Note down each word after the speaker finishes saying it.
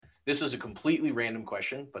This is a completely random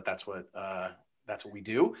question, but that's what we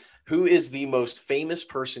do. Who is the most famous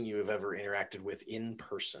person you have ever interacted with in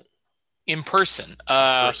person? In person.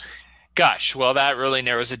 Person. Gosh, well, that really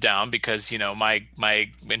narrows it down because my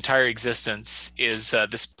entire existence is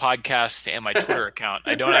this podcast and my Twitter account.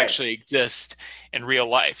 I don't Right. actually exist in real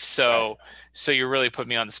life, Right. so you really put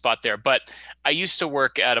me on the spot there. But I used to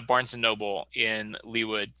work at a Barnes and Noble in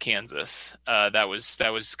Leawood, Kansas. That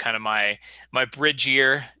was kind of my bridge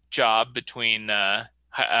year job between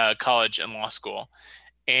college and law school,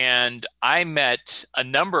 and I met a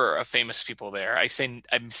number of famous people there. I say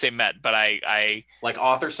met, but I Like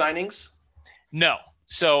author signings? no.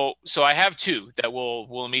 So I have two that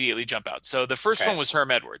will immediately jump out. So the first Okay. one was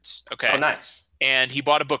Herm Edwards. Oh, Okay. nice. And he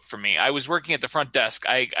bought a book for me. I was working at the front desk.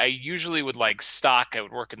 I usually would like stock, I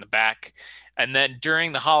would work in the back. And then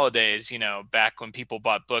during the holidays, back when people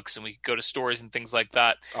bought books and we could go to stores and things like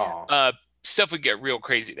that, Oh, uh, stuff would get real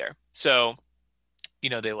crazy there. So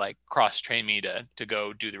they like cross train me to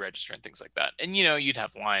go do the register and things like that. And you'd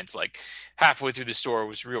have lines like halfway through the store. It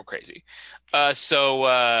was real crazy.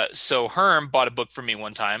 So Herm bought a book for me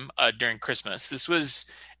one time during Christmas. This was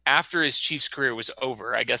after his Chiefs career was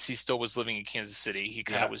over. I guess he still was living in Kansas City. He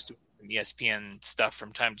kind of yep. was doing some ESPN stuff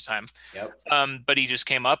from time to time. Yep. But he just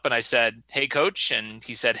came up and I said, "Hey, coach," and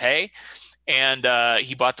he said, "Hey." And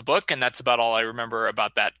he bought the book, and that's about all I remember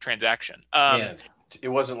about that transaction. Man, it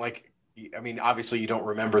wasn't like, I mean, obviously you don't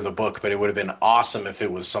remember the book, but it would have been awesome if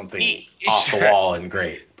it was something off the Sure. wall and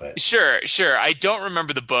great. But Sure. I don't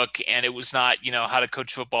remember the book, and it was not, how to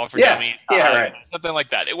coach football for yeah, dummies, yeah, right. something like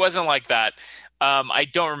that. It wasn't like that. I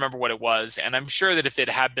don't remember what it was, and I'm sure that if it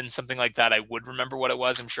had been something like that, I would remember what it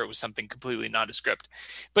was. I'm sure it was something completely nondescript.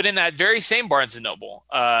 But in that very same Barnes and Noble,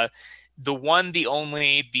 the one, the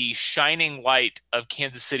only, the shining light of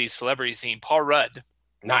Kansas City's celebrity scene, Paul Rudd,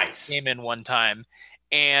 Nice. came in one time,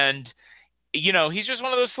 and he's just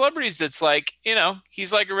one of those celebrities that's like,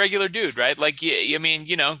 he's like a regular dude, right? Like, I mean,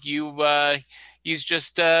 he's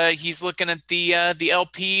just he's looking at the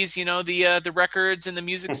LPs, the records in the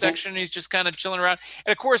music section. He's just kind of chilling around,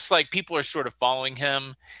 and of course, like people are sort of following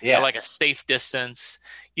him at Yeah. like a safe distance.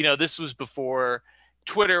 This was before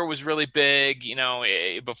Twitter was really big,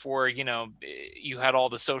 before, you had all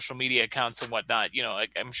the social media accounts and whatnot.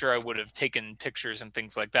 I'm sure I would have taken pictures and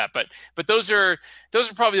things like that. But those are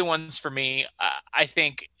probably the ones for me. I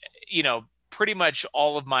think, pretty much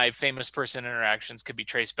all of my famous person interactions could be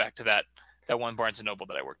traced back to that one Barnes and Noble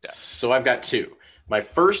that I worked at. So I've got two. My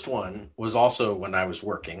first one was also when I was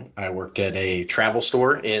working. I worked at a travel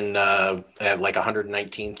store at like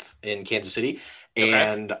 119th in Kansas City, Okay.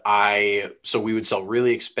 and so we would sell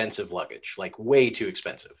really expensive luggage, like way too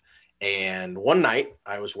expensive. And one night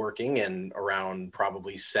I was working, and around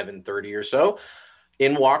probably 7:30 or so,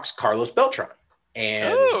 in walks Carlos Beltran.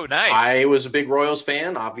 And Oh, nice. I was a big Royals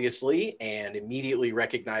fan, obviously, and immediately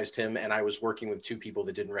recognized him. And I was working with two people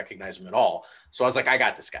that didn't recognize him at all. So I was like, I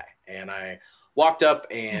got this guy. And I walked up,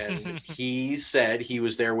 and he said he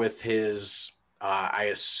was there with his, I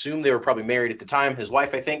assume they were probably married at the time, his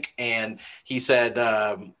wife, I think. And he said,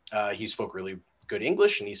 he spoke really good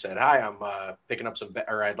English. And he said, "Hi, I'm picking up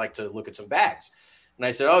or I'd like to look at some bags." And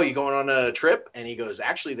I said, "Oh, you going on a trip?" And he goes,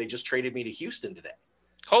 "Actually, they just traded me to Houston today."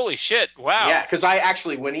 Holy shit. Yeah, Wow. because I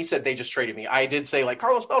actually, when he said they just traded me, I did say like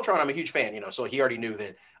Carlos Beltran, I'm a huge fan, so he already knew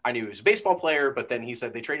that I knew he was a baseball player. But then he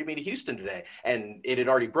said they traded me to Houston today, and it had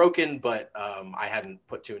already broken, but I hadn't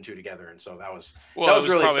put two and two together, and so that Well, it was was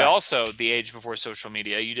really probably exciting. also the age before social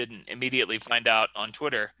media. You didn't immediately find out on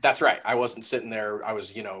Twitter. That's right. I wasn't sitting there. I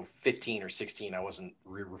was 15 or 16. I wasn't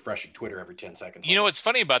refreshing Twitter every 10 seconds You like know that. what's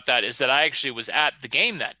funny about that is that I actually was at the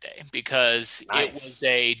game that day because it was Nice.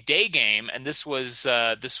 a day game, and this was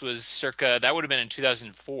circa, that would have been in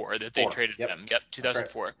 2004 that they 4. traded Yep. them. Yep, That's right.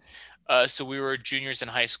 2004. So we were juniors in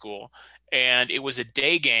high school, and it was a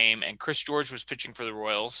day game, and Chris George was pitching for the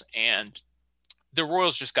Royals, and the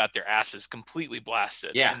Royals just got their asses completely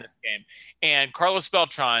blasted Yeah. in this game. And Carlos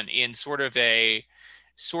Beltran, in sort of a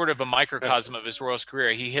microcosm of his Royals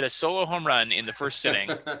career, he hit a solo home run in the first inning.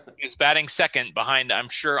 He was batting second behind, I'm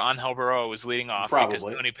sure Angel Barroa was leading off because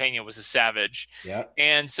Probably. Tony Pena was a savage. Yeah.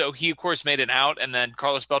 And so he, of course, made an out, and then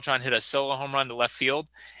Carlos Beltran hit a solo home run to left field.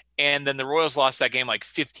 And then the Royals lost that game like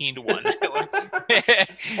 15-1. And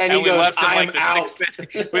he And we goes, left him "I'm like the out."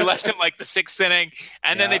 sixth. We left him like the sixth inning,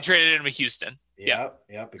 and then they Yeah. traded him to Houston. Yeah,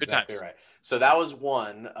 Yep, good exactly times. right. So that was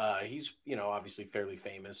one. He's, obviously fairly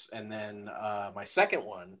famous. And then my second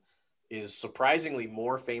one is surprisingly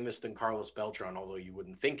more famous than Carlos Beltran, although you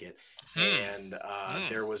wouldn't think it. And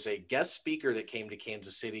there was a guest speaker that came to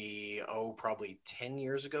Kansas City, probably 10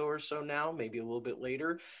 years ago or so now, maybe a little bit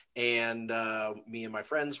later. And me and my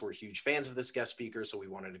friends were huge fans of this guest speaker, so we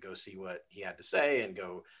wanted to go see what he had to say and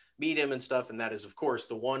go meet him and stuff. And that is, of course,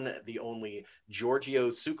 the one, the only Giorgio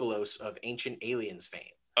Tsoukalos of Ancient Aliens fame.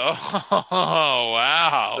 Oh,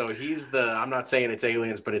 wow. So he's I'm not saying it's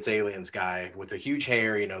Aliens, but it's Aliens guy with the huge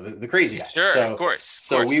hair, the crazy guy. Sure, so, of course.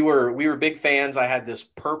 So we were big fans. I had this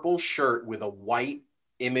purple shirt with a white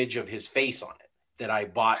image of his face on it that I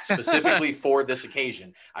bought specifically for this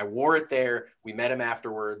occasion. I wore it there. We met him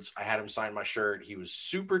afterwards. I had him sign my shirt. He was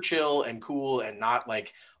super chill and cool and not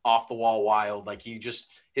like off the wall wild. Like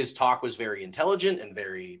his talk was very intelligent and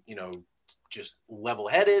very, just level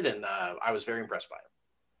headed. And I was very impressed by him.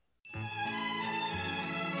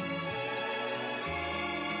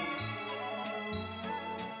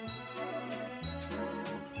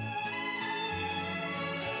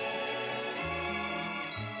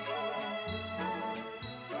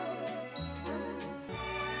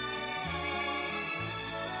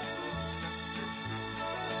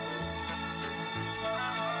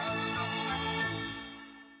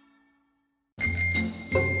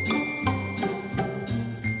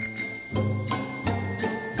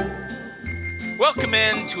 Welcome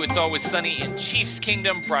in to It's Always Sunny in Chiefs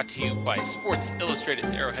Kingdom, brought to you by Sports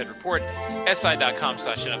Illustrated's Arrowhead Report,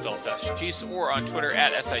 si.com/NFL/Chiefs, or on Twitter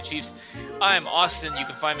at SIChiefs. I'm Austin. You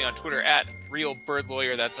can find me on Twitter at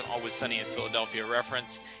RealBirdLawyer. That's an Always Sunny in Philadelphia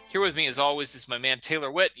reference. Here with me, as always, is my man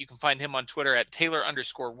Taylor Witt. You can find him on Twitter at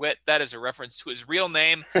Taylor_Witt. That is a reference to his real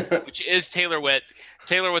name, which is Taylor Witt.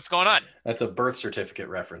 Taylor, what's going on? That's a birth certificate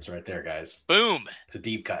reference right there, guys. Boom. It's a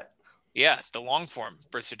deep cut. Yeah, the long form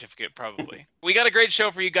birth certificate, probably. We got a great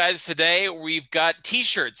show for you guys today. We've got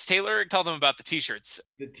T-shirts. Taylor, tell them about the T-shirts.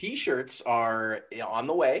 The T-shirts are on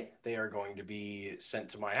the way. They are going to be sent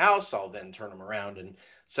to my house. I'll then turn them around and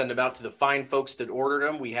send them out to the fine folks that ordered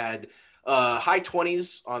them. We had high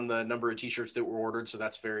 20s on the number of T-shirts that were ordered, so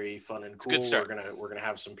that's very fun and cool. We're gonna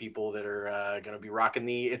have some people that are gonna be rocking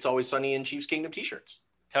the It's Always Sunny in Chiefs Kingdom T-shirts.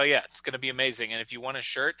 Hell yeah, it's going to be amazing. And if you want a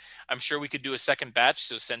shirt, I'm sure we could do a second batch.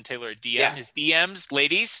 So send Taylor a DM. Yeah. His DMs,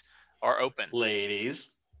 ladies, are open.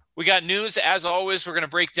 Ladies. We got news. As always, we're going to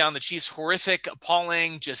break down the Chiefs' horrific,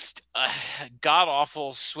 appalling, just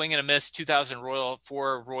god-awful swing and a miss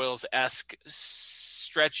 2004 Royals-esque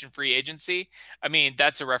stretch in free agency. I mean,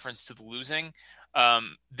 that's a reference to the losing. I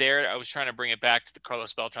was trying to bring it back to the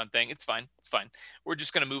Carlos Beltran thing. It's fine. We're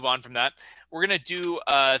just going to move on from that. We're going to do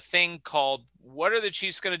a thing called What Are the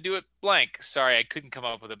Chiefs Going to Do at Blank? Sorry, I couldn't come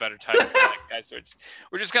up with a better title for that, guys.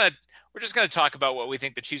 We're just going to talk about what we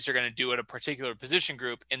think the Chiefs are going to do at a particular position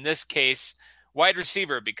group. In this case, wide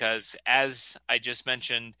receiver, because as I just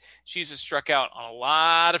mentioned, Chiefs have struck out on a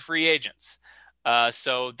lot of free agents.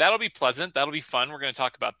 So that'll be pleasant. That'll be fun. We're going to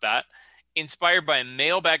talk about that. Inspired by a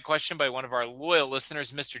mailbag question by one of our loyal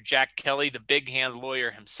listeners, Mr. Jack Kelly, the big hand lawyer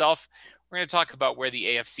himself. We're going to talk about where the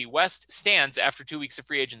AFC West stands after 2 weeks of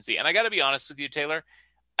free agency. And I got to be honest with you, Taylor,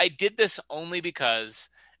 I did this only because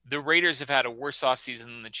the Raiders have had a worse offseason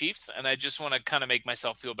than the Chiefs. And I just want to kind of make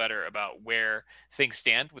myself feel better about where things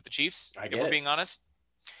stand with the Chiefs, if we're being honest.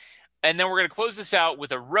 And then we're going to close this out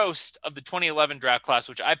with a roast of the 2011 draft class,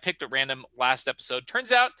 which I picked at random last episode.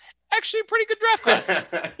 Turns out, actually a pretty good draft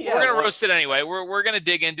class. Yeah, we're going to roast it anyway. We're going to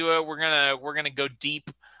dig into it. We're going to go deep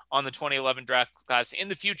on the 2011 draft class in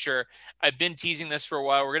the future. I've been teasing this for a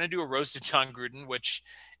while. We're going to do a roast of Jon Gruden, which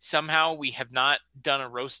somehow we have not done a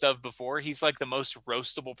roast of before. He's like the most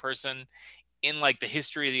roastable person in like the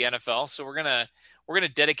history of the NFL. So we're going to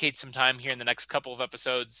dedicate some time here in the next couple of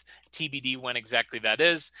episodes, TBD when exactly that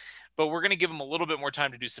is. But we're going to give him a little bit more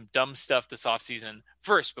time to do some dumb stuff this offseason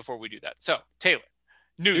first before we do that. So, Taylor,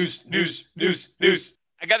 news.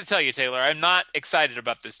 I got to tell you, Taylor, I'm not excited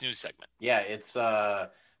about this news segment. Yeah, it's the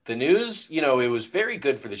news, it was very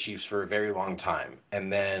good for the Chiefs for a very long time.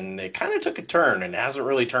 And then it kind of took a turn and hasn't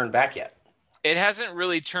really turned back yet. It hasn't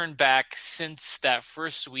really turned back since that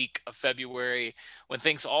first week of February when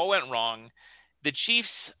things all went wrong. The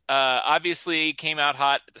Chiefs obviously came out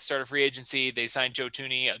hot at the start of free agency. They signed Joe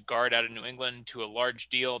Thuney, a guard out of New England, to a large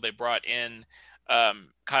deal. They brought in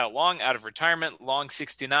Kyle Long out of retirement, Long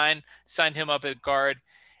 69, signed him up at guard.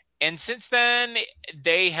 And since then,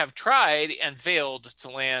 they have tried and failed to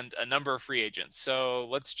land a number of free agents. So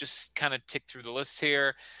let's just kind of tick through the list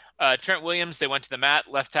here. Trent Williams, they went to the mat,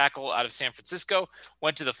 left tackle out of San Francisco,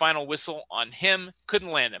 went to the final whistle on him,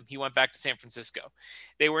 couldn't land him. He went back to San Francisco.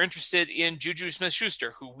 They were interested in Juju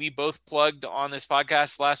Smith-Schuster, who we both plugged on this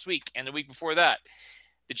podcast last week and the week before that.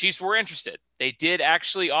 The Chiefs were interested. They did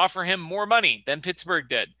actually offer him more money than Pittsburgh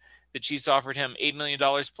did. The Chiefs offered him $8 million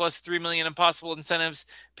plus $3 million in possible incentives.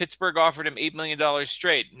 Pittsburgh offered him $8 million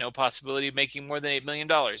straight. No possibility of making more than $8 million.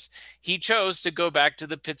 He chose to go back to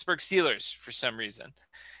the Pittsburgh Steelers for some reason.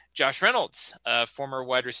 Josh Reynolds, former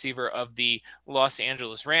wide receiver of the Los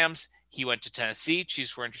Angeles Rams, he went to Tennessee.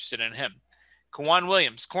 Chiefs were interested in him. K'Waun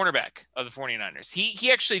Williams, cornerback of the 49ers. He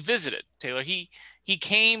actually visited, Taylor. He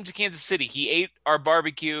came to Kansas City. He ate our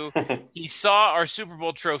barbecue. He saw our Super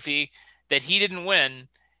Bowl trophy that he didn't win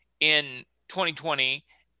in 2020.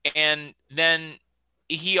 And then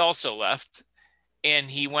he also left and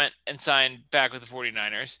he went and signed back with the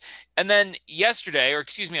 49ers. And then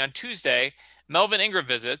on Tuesday, Melvin Ingram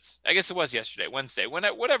visits. I guess it was yesterday, Wednesday,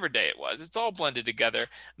 whatever day it was. It's all blended together.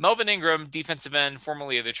 Melvin Ingram, defensive end,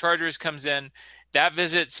 formerly of the Chargers, comes in. That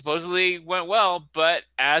visit supposedly went well, but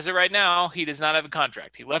as of right now, he does not have a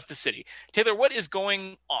contract. He left the city. Taylor, what is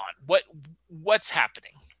going on? What's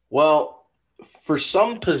happening? Well, for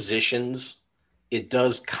some positions, it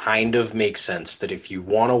does kind of make sense that if you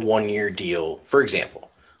want a one-year deal, for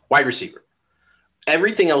example, wide receiver,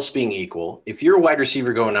 everything else being equal, if you're a wide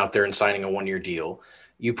receiver going out there and signing a one-year deal,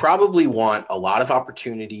 you probably want a lot of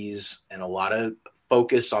opportunities and a lot of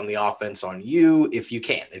focus on the offense on you if you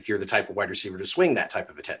can, if you're the type of wide receiver to swing that type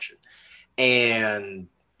of attention. And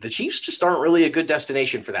the Chiefs just aren't really a good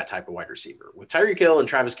destination for that type of wide receiver. With Tyreek Hill and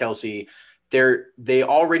Travis Kelce, they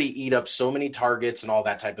already eat up so many targets and all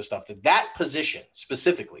that type of stuff that position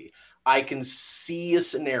specifically, I can see a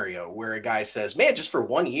scenario where a guy says, man, just for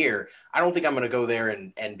 1 year, I don't think I'm going to go there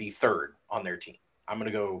and be third on their team. I'm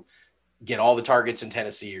going to go get all the targets in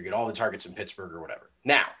Tennessee or get all the targets in Pittsburgh or whatever.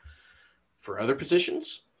 Now, for other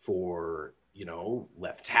positions, for,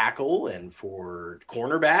 left tackle and for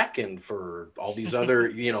cornerback and for all these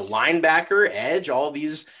other, linebacker, edge, all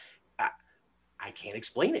these, I can't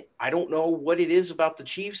explain it. I don't know what it is about the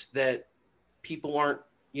Chiefs that people aren't,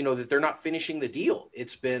 that they're not finishing the deal.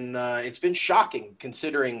 It's been shocking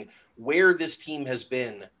considering where this team has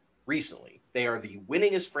been recently. They are the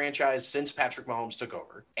winningest franchise since Patrick Mahomes took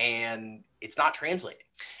over, and it's not translating.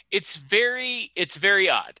 It's very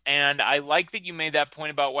odd. And I like that you made that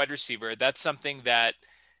point about wide receiver. That's something that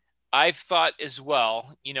I've thought as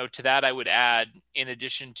well. To that I would add, in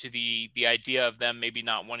addition to the idea of them maybe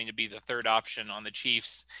not wanting to be the third option on the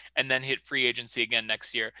Chiefs and then hit free agency again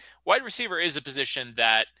next year. Wide receiver is a position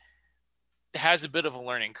that has a bit of a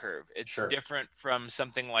learning curve. It's Sure. different from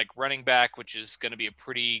something like running back, which is going to be a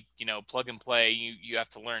pretty, plug and play. You have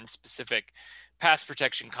to learn specific pass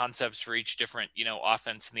protection concepts for each different,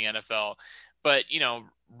 offense in the NFL. But,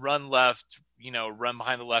 run left, run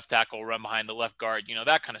behind the left tackle, run behind the left guard,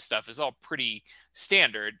 that kind of stuff is all pretty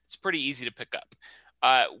standard. It's pretty easy to pick up.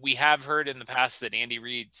 We have heard in the past that Andy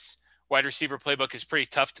Reid's wide receiver playbook is pretty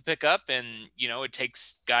tough to pick up, and, it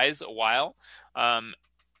takes guys a while.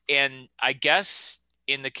 And I guess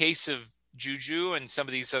in the case of Juju and some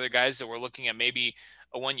of these other guys that were looking at maybe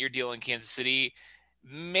a one-year deal in Kansas City,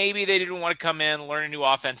 maybe they didn't want to come in, learn a new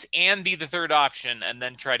offense, and be the third option, and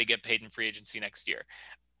then try to get paid in free agency next year.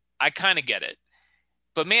 I kind of get it.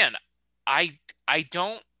 But man, I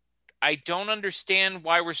don't understand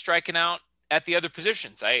why we're striking out at the other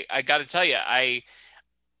positions. I got to tell you,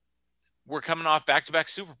 we're coming off back-to-back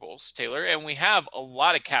Super Bowls, Taylor, and we have a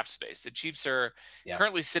lot of cap space. The Chiefs are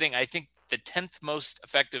currently sitting, I think, the 10th most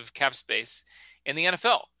effective cap space in the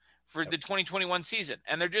NFL for the 2021 season.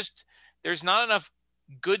 And there's not enough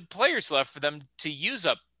good players left for them to use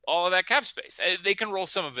up all of that cap space. They can roll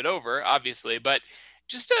some of it over, obviously, but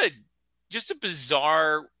just a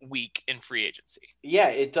bizarre week in free agency. Yeah,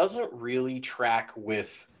 it doesn't really track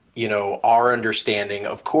with our understanding.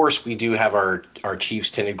 Of course, we do have our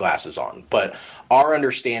Chiefs tinted glasses on, but our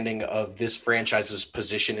understanding of this franchise's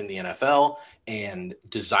position in the NFL and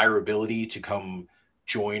desirability to come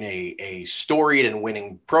join a storied and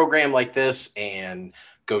winning program like this and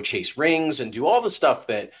go chase rings and do all the stuff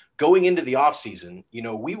that going into the offseason,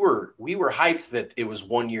 we were hyped that it was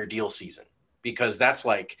 1 year deal season, because that's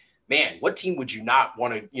like, man, what team would you not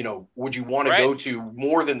want to, would you want to go to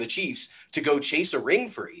more than the Chiefs to go chase a ring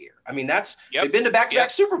for a year? I mean, they've been to back-to-back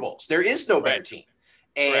Super Bowls. There is no better team.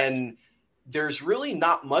 And there's really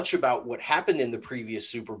not much about what happened in the previous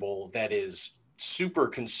Super Bowl that is super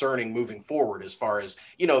concerning moving forward, as far as,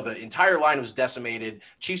 the entire line was decimated.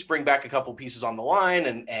 Chiefs bring back a couple pieces on the line,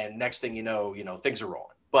 and next thing you know, things are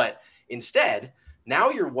rolling. But instead,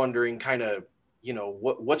 now you're wondering kind of,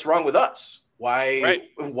 what's wrong with us? Why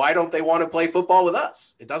don't they want to play football with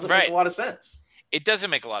us? It doesn't make a lot of sense. It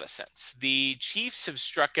doesn't make a lot of sense. The Chiefs have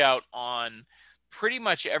struck out on pretty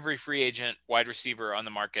much every free agent wide receiver on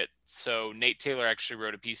the market. So Nate Taylor actually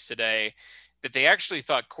wrote a piece today that they actually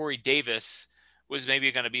thought Corey Davis was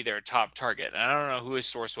maybe going to be their top target. And I don't know who his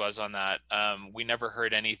source was on that. We never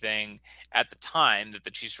heard anything at the time that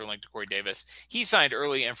the Chiefs were linked to Corey Davis. He signed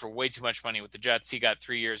early and for way too much money with the Jets. He got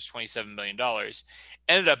 3 years, $27 million.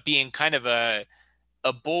 Ended up being kind of a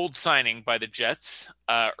bold signing by the Jets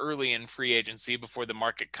early in free agency before the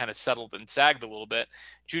market kind of settled and sagged a little bit.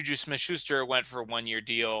 Juju Smith-Schuster went for a 1-year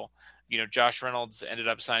deal. Josh Reynolds ended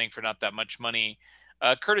up signing for not that much money.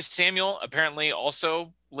 Curtis Samuel apparently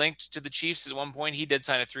also linked to the Chiefs at one point. He did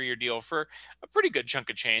sign a 3-year deal for a pretty good chunk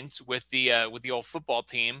of change with the old football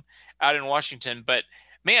team out in Washington. But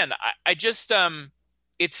man, I just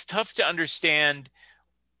it's tough to understand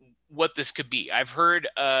what this could be. I've heard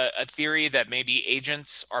a theory that maybe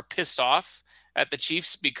agents are pissed off at the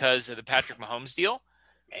Chiefs because of the Patrick Mahomes deal,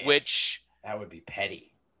 Man, which that would be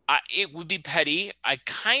petty. It would be petty. I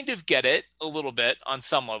kind of get it a little bit on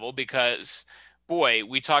some level because, boy,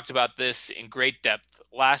 we talked about this in great depth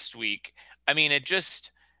last week. I mean,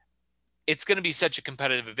 it's going to be such a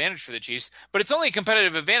competitive advantage for the Chiefs, but it's only a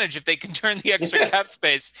competitive advantage if they can turn the extra cap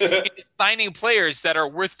space into signing players that are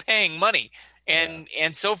worth paying money.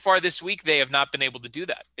 And so far this week, they have not been able to do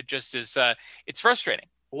that. It just is, it's frustrating.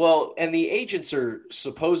 Well, and the agents are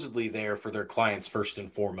supposedly there for their clients first and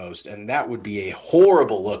foremost, and that would be a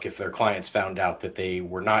horrible look if their clients found out that they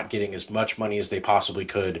were not getting as much money as they possibly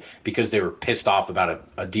could because they were pissed off about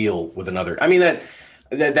a deal with another. I mean,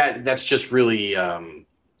 that's just really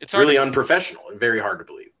it's really unprofessional and very hard to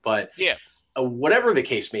believe. But yeah, whatever the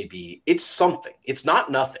case may be, it's something. It's not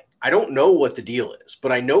nothing. I don't know what the deal is,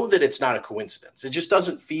 but I know that it's not a coincidence. It just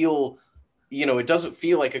doesn't feel, it doesn't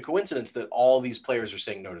feel like a coincidence that all these players are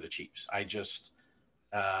saying no to the Chiefs. I just,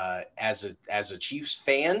 as a Chiefs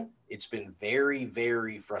fan, it's been very,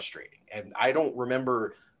 very frustrating. And I don't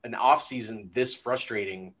remember an offseason this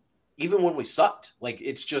frustrating, even when we sucked. Like,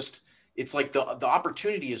 it's like the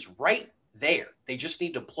opportunity is right there. They just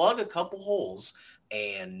need to plug a couple holes,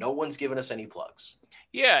 and no one's given us any plugs.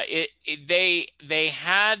 Yeah, they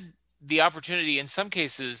had the opportunity in some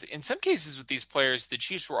cases with these players. The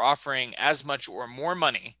Chiefs were offering as much or more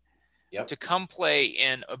money to come play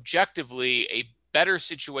in objectively a better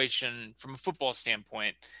situation from a football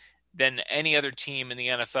standpoint than any other team in the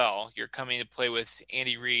NFL. You're coming to play with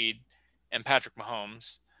Andy Reid and Patrick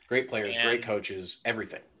Mahomes. Great players, great coaches,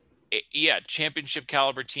 everything. Championship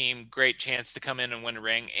caliber team, great chance to come in and win a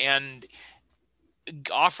ring, and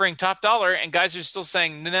offering top dollar, and guys are still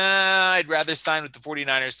saying, nah, I'd rather sign with the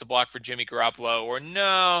 49ers to block for Jimmy Garoppolo, or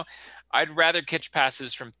no, I'd rather catch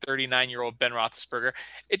passes from 39-year-old Ben Roethlisberger.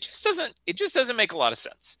 It just doesn't make a lot of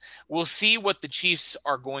sense. We'll see what the Chiefs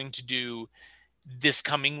are going to do this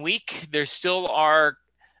coming week. There still are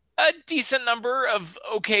a decent number of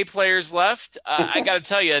okay players left. I got to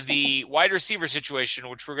tell you, the wide receiver situation,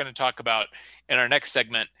 which we're going to talk about in our next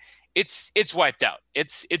segment, it's wiped out.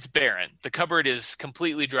 It's barren. The cupboard is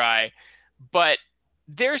completely dry, but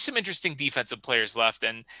there's some interesting defensive players left,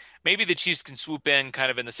 and maybe the Chiefs can swoop in kind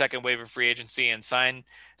of in the second wave of free agency and sign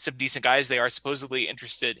some decent guys. They are supposedly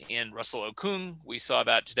interested in Russell Okung. We saw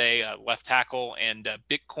that today, left tackle and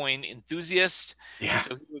Bitcoin enthusiast. Yeah.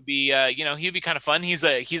 So he would be, he'd be kind of fun. He's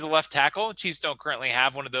a left tackle. Chiefs don't currently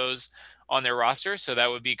have one of those on their roster, so that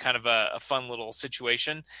would be kind of a fun little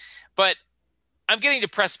situation. But I'm getting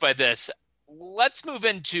depressed by this. Let's move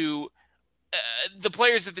into the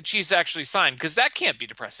players that the Chiefs actually signed, because that can't be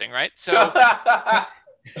depressing, right? So,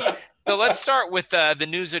 so let's start with the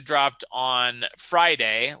news that dropped on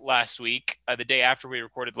Friday last week, the day after we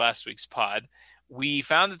recorded last week's pod. We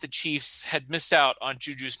found that the Chiefs had missed out on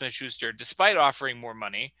Juju Smith-Schuster despite offering more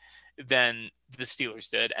money than the Steelers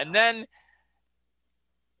did. And then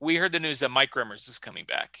we heard the news that Mike Remmers is coming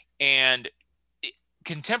back. And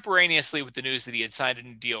contemporaneously with the news that he had signed a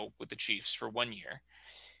new deal with the Chiefs for 1 year,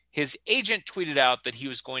 his agent tweeted out that he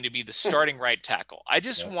was going to be the starting right tackle. I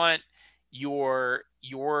just want your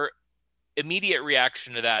immediate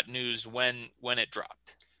reaction to that news when it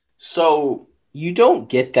dropped. So you don't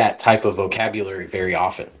get that type of vocabulary very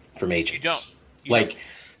often from agents. You don't.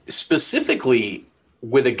 Specifically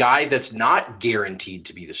with a guy that's not guaranteed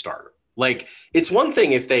to be the starter. Like, it's one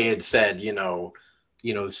thing if they had said,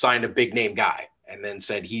 signed a big name guy and then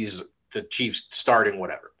said he's the Chiefs starting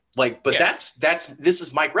whatever. This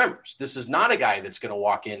is Mike Remmers. This is not a guy that's going to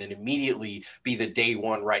walk in and immediately be the day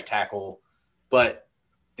one right tackle. But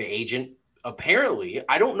the agent, apparently,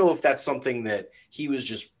 I don't know if that's something that he was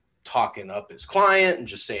just talking up his client and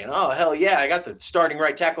just saying, oh, hell yeah, I got the starting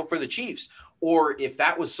right tackle for the Chiefs. Or if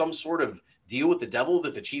that was some sort of deal with the devil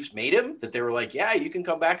that the Chiefs made him, that they were like, yeah, you can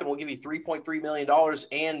come back and we'll give you $3.3 million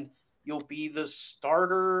and you'll be the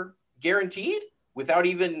starter guaranteed without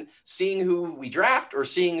even seeing who we draft or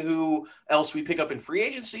seeing who else we pick up in free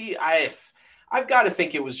agency. I've got to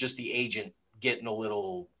think it was just the agent getting a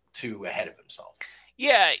little too ahead of himself.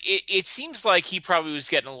 Yeah, it seems like he probably was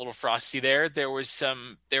getting a little frosty there. There were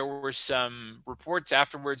some reports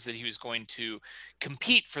afterwards that he was going to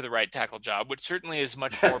compete for the right tackle job, which certainly is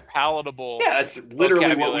much more palatable. Yeah, that's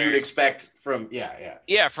literally what we would expect from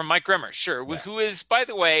from Mike Remmer, sure. Yeah. Who is, by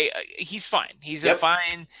the way, he's fine. He's a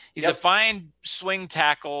fine swing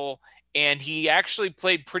tackle, and he actually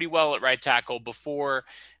played pretty well at right tackle before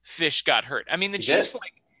Fish got hurt. I mean, the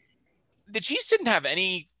Chiefs didn't have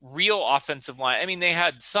any real offensive line. I mean, they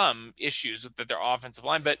had some issues with their offensive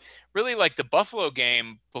line, but really, like the Buffalo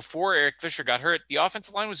game before Eric Fisher got hurt, the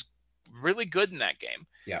offensive line was really good in that game.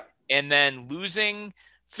 Yeah. And then losing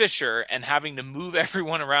Fisher and having to move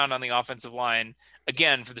everyone around on the offensive line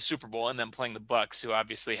again for the Super Bowl, and then playing the Bucs, who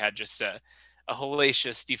obviously had just a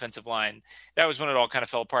hellacious defensive line. That was when it all kind of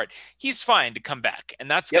fell apart. He's fine to come back. And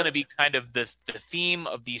that's going to be kind of the theme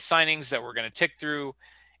of these signings that we're going to tick through.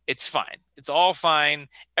 It's fine. It's all fine.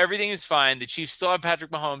 Everything is fine. The Chiefs still have Patrick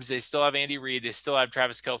Mahomes. They still have Andy Reid. They still have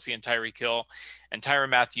Travis Kelce and Tyreek Hill and Tyrann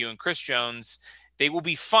Mathieu and Chris Jones. They will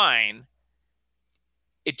be fine.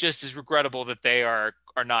 It just is regrettable that they are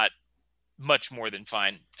not much more than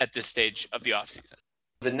fine at this stage of the offseason.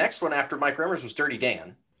 The next one after Mike Remmers was Dirty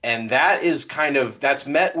Dan. And that is that's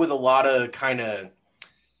met with a lot of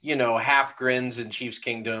half grins in Chiefs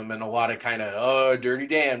Kingdom and a lot of Dirty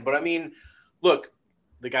Dan. But I mean, look,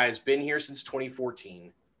 the guy's been here since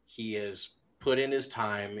 2014. He has put in his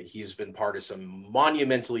time. He has been part of some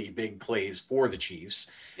monumentally big plays for the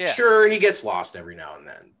Chiefs. Yes. Sure, he gets lost every now and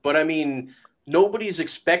then. But I mean, nobody's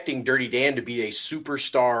expecting Dirty Dan to be a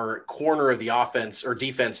superstar corner of the offense or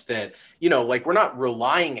defense that, we're not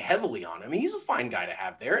relying heavily on him. He's a fine guy to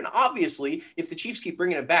have there. And obviously, if the Chiefs keep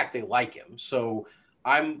bringing him back, they like him. So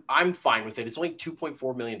I'm fine with it. It's only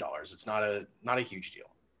 $2.4 million. It's not a huge deal.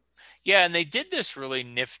 Yeah, and they did this really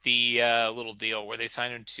nifty little deal where they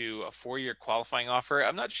signed him to a 4-year qualifying offer.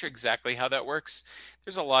 I'm not sure exactly how that works.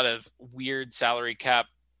 There's a lot of weird salary cap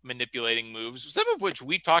manipulating moves, some of which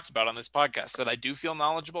we've talked about on this podcast that I do feel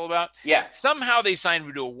knowledgeable about. Yeah. Somehow they signed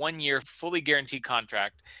him to a 1-year fully guaranteed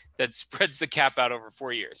contract that spreads the cap out over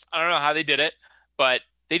 4 years. I don't know how they did it, but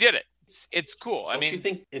they did it. It's cool. Don't you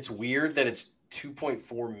think it's weird that it's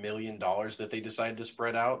 $2.4 million that they decided to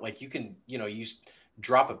spread out? Like you can,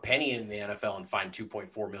 drop a penny in the NFL and find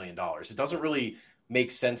 $2.4 million. It doesn't really make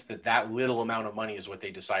sense that little amount of money is what they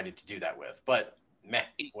decided to do that with, but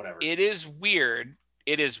whatever. It is weird.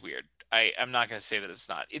 It is weird. I'm not going to say that it's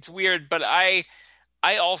not. It's weird, but I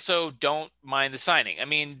also don't mind the signing. I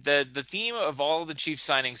mean, the theme of all of the Chiefs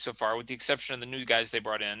signings so far, with the exception of the new guys they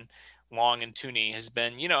brought in, Long and Tooney, has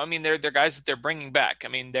been, they're guys that they're bringing back. I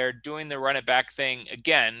mean, they're doing the run it back thing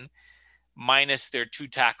again, minus their 2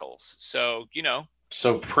 tackles. So,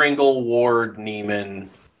 So Pringle, Ward, Neiman,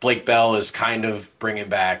 Blake Bell is kind of bringing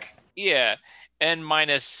back. Yeah, and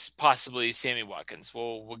minus possibly Sammy Watkins.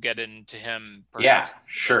 We'll get into him perhaps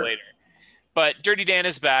later. But Dirty Dan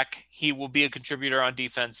is back. He will be a contributor on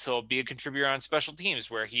defense. He'll be a contributor on special teams,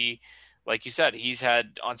 where he, like you said, he's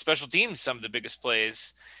had on special teams some of the biggest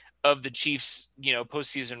plays of the Chiefs,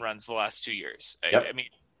 postseason runs the last 2 years. Yep. I mean,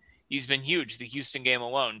 he's been huge. The Houston game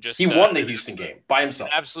alone, he won the Houston game by himself.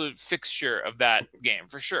 An absolute fixture of that game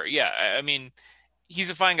for sure. Yeah, I mean, he's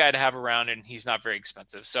a fine guy to have around, and he's not very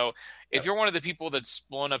expensive. So if you're one of the people that's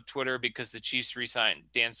blown up Twitter because the Chiefs re-signed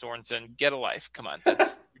Dan Sorensen, get a life. Come on,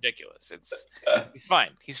 that's ridiculous. He's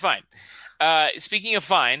fine. He's fine. Speaking of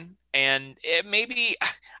fine, and maybe,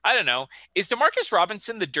 I don't know, is Demarcus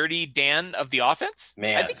Robinson the Dirty Dan of the offense?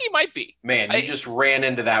 Man, I think he might be. Man, you just ran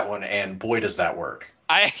into that one, and boy, does that work.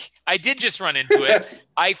 I did just run into it.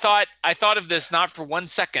 I thought of this not for 1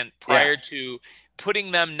 second prior to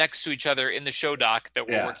putting them next to each other in the show doc that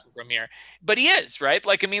we're working from here. But he is, right?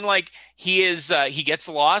 Like, I mean, like he is, he gets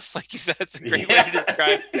lost. Like you said, it's a great way to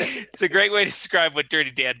describe, it's a great way to describe what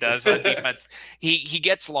Dirty Dan does on defense. He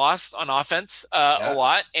gets lost on offense a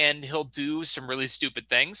lot, and he'll do some really stupid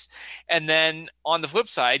things. And then on the flip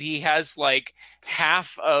side, he has like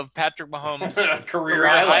half of Patrick Mahomes' career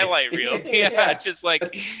highlight reel. Just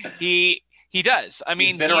like he does. I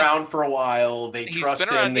mean, he's been around for a while. They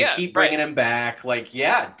trust him. They keep bringing him back. Like,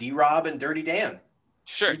 D-Rob and Dirty Dan.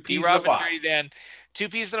 Sure, D-Rob and Dirty Dan. Two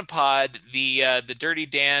peas in a pod. The Dirty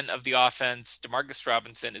Dan of the offense, Demarcus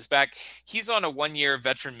Robinson, is back. He's on a 1-year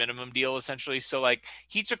veteran minimum deal, essentially. So, like,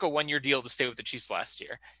 he took a 1-year deal to stay with the Chiefs last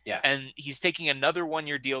year. Yeah. And he's taking another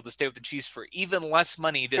 1-year deal to stay with the Chiefs for even less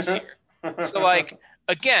money this year. So, like,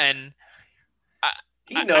 again,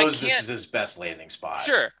 he knows this is his best landing spot.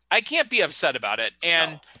 Sure. I can't be upset about it.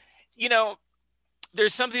 And,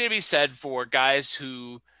 there's something to be said for guys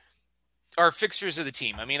who are fixtures of the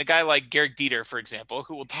team. I mean, a guy like Garrett Dieter, for example,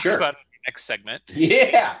 who we'll talk about in the next segment.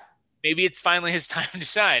 Yeah. Maybe it's finally his time to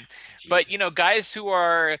shine. Jesus. But, guys who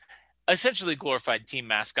are essentially glorified team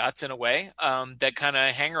mascots in a way, that kind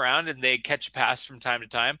of hang around and they catch a pass from time to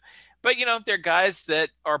time. But, they're guys that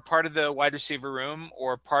are part of the wide receiver room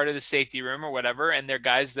or part of the safety room or whatever. And they're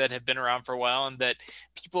guys that have been around for a while and that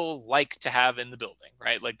people like to have in the building,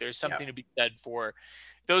 right? Like, there's something to be said for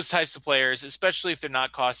those types of players, especially if they're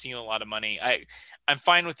not costing you a lot of money. I'm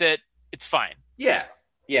fine with it. It's fine. Yeah.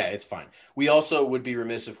 Yeah, it's fine. We also would be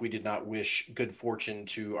remiss if we did not wish good fortune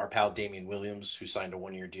to our pal Damian Williams, who signed a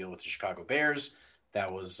 1-year deal with the Chicago Bears.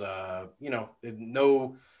 That was,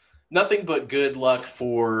 nothing but good luck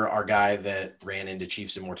for our guy that ran into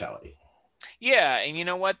Chiefs immortality. Yeah, and you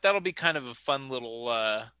know what? That'll be kind of a fun little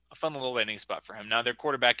landing spot for him. Now, their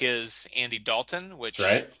quarterback is Andy Dalton, which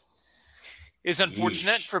is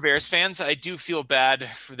unfortunate for Bears fans. I do feel bad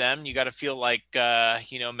for them. You got to feel like,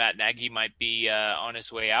 Matt Nagy might be on his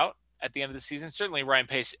way out at the end of the season. Certainly Ryan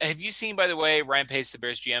Pace. Have you seen, by the way, Ryan Pace, the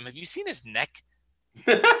Bears GM, have you seen his neck?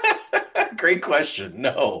 Great question.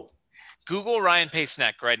 No. Google Ryan Pace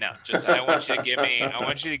neck right now. I want you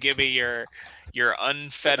to give me your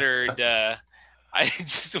unfettered. I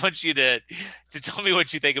just want you to tell me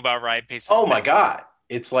what you think about Ryan Pace's neck. My God.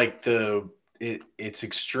 It's like it's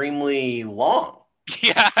extremely long.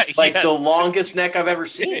 Yeah. Like the longest neck I've ever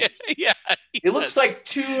seen. Yeah. It looks like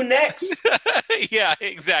two necks. Yeah,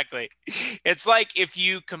 exactly. It's like if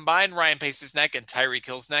you combine Ryan Pace's neck and Tyreek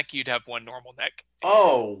Hill's neck, you'd have one normal neck.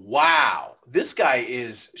 Oh, wow. This guy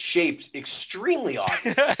is shaped extremely odd.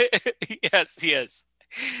 Yes, he is.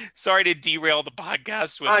 Sorry to derail the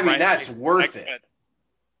podcast. That's worth it.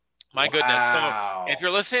 My goodness. So if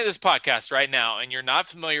you're listening to this podcast right now and you're not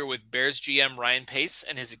familiar with Bears GM Ryan Pace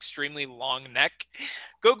and his extremely long neck,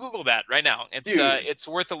 go Google that right now. It's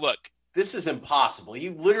worth a look. This is impossible. He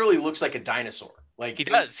literally looks like a dinosaur. Like he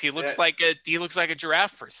does. He looks like a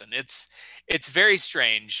giraffe person. It's very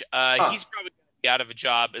strange. He's probably out of a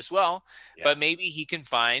job as well, but maybe he can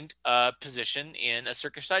find a position in a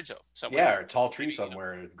circus sideshow somewhere. Yeah, or a tall tree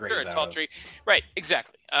somewhere. Sure, a tall tree. Right,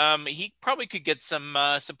 exactly. He probably could get some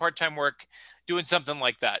part-time work doing something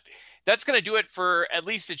like that. That's going to do it for at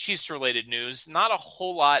least the Chiefs-related news. Not a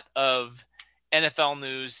whole lot of NFL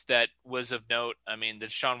news that was of note. I mean, the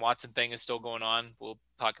Deshaun Watson thing is still going on. We'll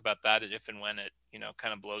talk about that if and when it,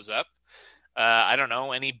 kind of blows up. I don't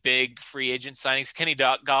know, any big free agent signings. Kenny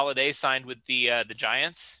Golladay signed with the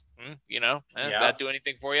Giants. That do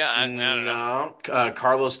anything for you? I don't know.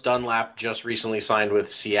 Carlos Dunlap just recently signed with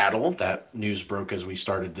Seattle. That news broke as we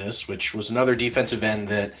started this, which was another defensive end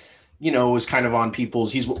that, was kind of on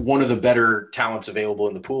people's. He's one of the better talents available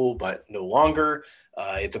in the pool, but no longer.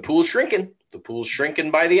 The pool's shrinking. The pool's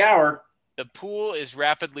shrinking by the hour. The pool is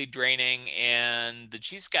rapidly draining, and the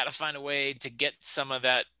Chiefs got to find a way to get some of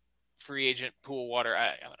that free agent pool water.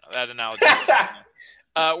 I don't know that analogy.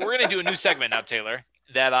 We're going to do a new segment now, Taylor,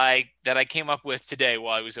 that I came up with today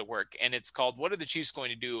while I was at work, and it's called "What are the Chiefs going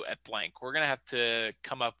to do at blank?" We're going to have to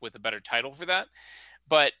come up with a better title for that,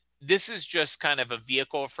 but this is just kind of a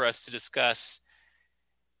vehicle for us to discuss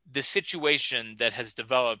the situation that has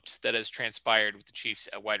developed, that has transpired with the Chiefs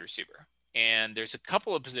at wide receiver. And there's a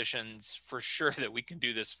couple of positions for sure that we can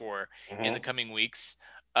do this for in the coming weeks.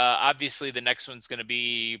 Obviously, the next one's going to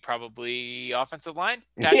be probably offensive line.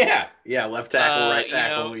 Tackle. Yeah, left tackle, right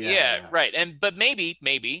tackle. Right. But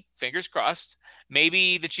maybe, fingers crossed,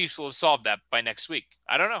 maybe the Chiefs will have solved that by next week.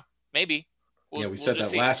 I don't know. Maybe. We said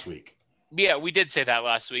that last week. Yeah, we did say that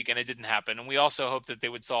last week, and it didn't happen. And we also hoped that they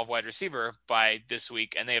would solve wide receiver by this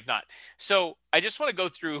week, and they have not. So I just want to go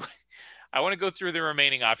through. I want to go through the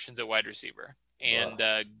remaining options at wide receiver, and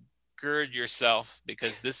gird yourself,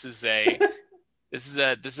 because this is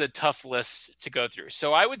a tough list to go through.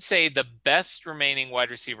 So I would say the best remaining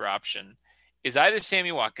wide receiver option is either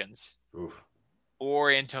Sammy Watkins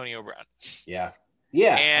or Antonio Brown. Yeah.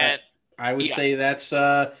 And I would say that's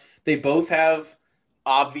they both have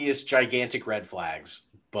obvious gigantic red flags,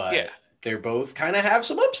 but they're both kind of have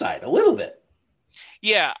some upside a little bit.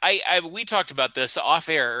 Yeah, we talked about this off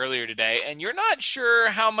air earlier today, and you're not sure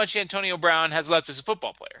how much Antonio Brown has left as a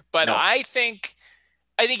football player. But no. I think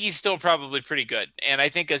I think he's still probably pretty good. And I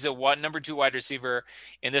think as a number 2 wide receiver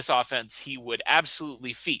in this offense, he would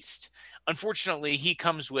absolutely feast. Unfortunately, he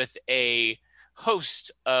comes with a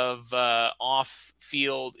host of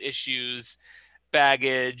off-field issues,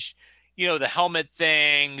 baggage, the helmet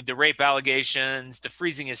thing, the rape allegations, the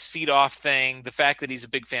freezing his feet off thing, the fact that he's a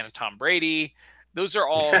big fan of Tom Brady. Those are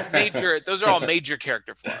all major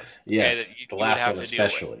character flaws. Yes, that the last one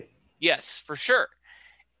especially. Yes, for sure.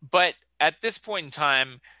 But at this point in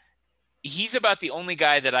time, he's about the only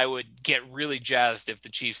guy that I would get really jazzed if the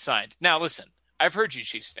Chiefs signed. Now, listen, I've heard you,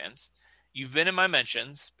 Chiefs fans. You've been in my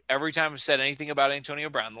mentions every time I've said anything about Antonio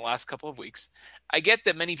Brown the last couple of weeks. I get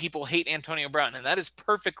that many people hate Antonio Brown, and that is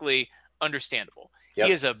perfectly understandable. Yep.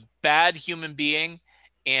 He is a bad human being,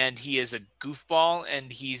 and he is a goofball,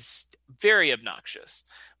 and he's very obnoxious.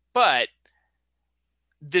 But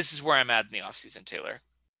this is where I'm at in the offseason, Taylor.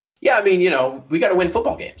 Yeah, I mean, we got to win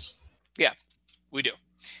football games. Yeah, we do.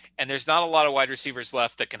 And there's not a lot of wide receivers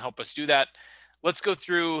left that can help us do that. Let's go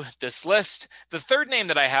through this list. The third name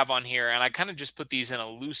that I have on here, and I kind of just put these in a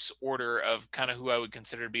loose order of kind of who I would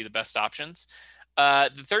consider to be the best options.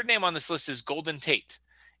 The third name on this list is Golden Tate.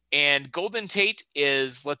 And Golden Tate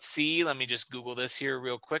is, let me just Google this here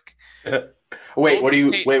real quick. Wait, Are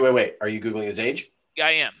you Googling his age?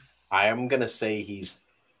 I am. I am going to say he's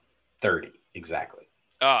 30, exactly.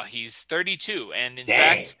 Oh, he's 32. And in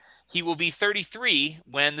fact, he will be 33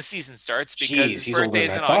 when the season starts because his birthday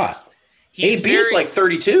is in August. AB's like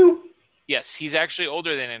 32? Yes, he's actually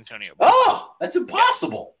older than Antonio. Oh, that's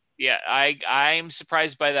impossible. Yeah, I'm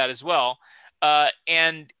surprised by that as well.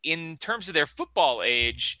 And in terms of their football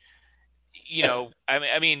age,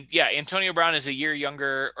 Antonio Brown is a year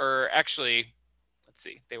younger, or actually, let's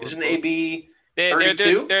see. Isn't AB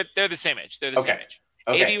 32? They're the same age. They're the same age.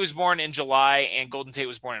 Okay. AB was born in July, and Golden Tate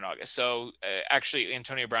was born in August. So actually,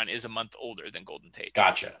 Antonio Brown is a month older than Golden Tate.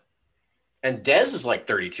 Gotcha. And Dez is like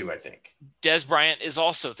 32, I think. Dez Bryant is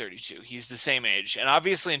also 32. He's the same age. And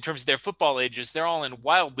obviously, in terms of their football ages, they're all in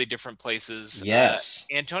wildly different places. Yes.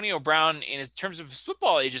 Antonio Brown, in terms of his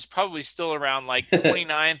football age, is probably still around like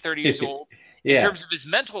 29, 30 years old. Yeah. In terms of his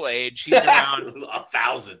mental age, he's around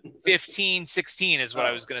 1,000. 15, 16 is what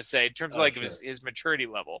I was going to say, in terms of his maturity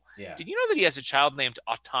level. Yeah. Did you know that he has a child named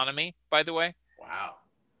Autonomy, by the way? Wow.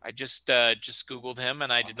 I just Googled him,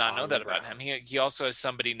 and I did not know that about him. He also has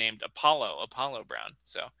somebody named Apollo Brown.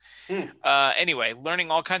 So anyway, learning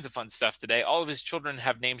all kinds of fun stuff today. All of his children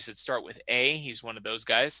have names that start with A. He's one of those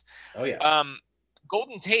guys. Oh, yeah.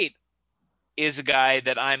 Golden Tate is a guy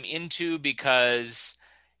that I'm into because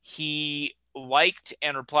he liked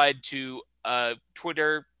and replied to a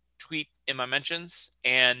Twitter tweet in my mentions.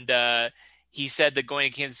 And he said that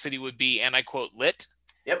going to Kansas City would be, and I quote, lit.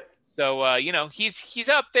 Yep. So, he's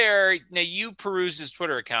out there. Now, you peruse his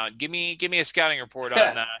Twitter account. Give me a scouting report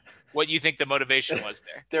on what you think the motivation was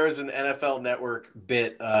there. There was an NFL Network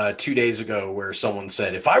bit 2 days ago where someone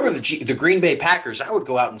said, if I were the Green Bay Packers, I would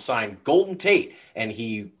go out and sign Golden Tate. And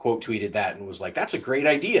he quote tweeted that and was like, that's a great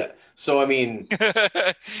idea. So, I mean,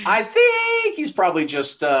 I think he's probably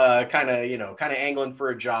just kind of angling for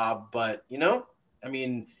a job. But, I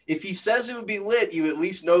mean, if he says it would be lit, you at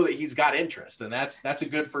least know that he's got interest, and that's a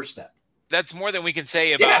good first step. That's more than we can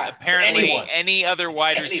say about apparently any other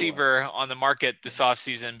wide receiver on the market this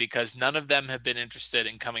offseason, because none of them have been interested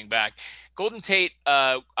in coming back. Golden Tate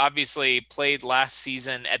obviously played last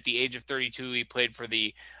season at the age of 32. He played for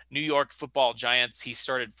the New York Football Giants. He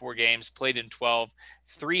started 4 games, played in 12,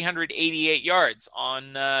 388 yards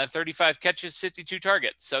on 35 catches, 52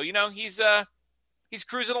 targets. So, he's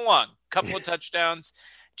cruising along. Couple of touchdowns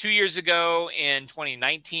 2 years ago in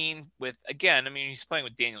 2019 he's playing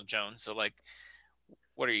with Daniel Jones. So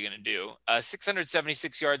what are you going to do?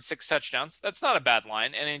 676 yards, 6 touchdowns. That's not a bad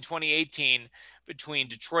line. And in 2018 between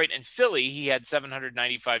Detroit and Philly, he had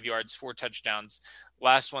 795 yards, 4 touchdowns.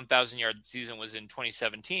 Last 1,000 yard season was in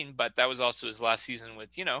 2017, but that was also his last season with,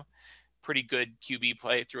 pretty good QB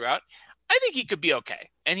play throughout. I think he could be okay.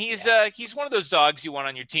 And he's one of those dogs you want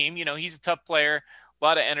on your team. He's a tough player, a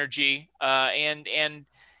lot of energy, and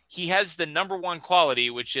he has the number one quality,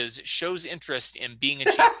 which is shows interest in being a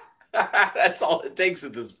chief. That's all it takes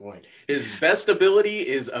at this point. His best ability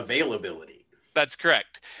is availability. That's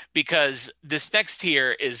correct, because this next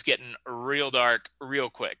tier is getting real dark real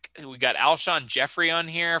quick. We got Alshon Jeffrey on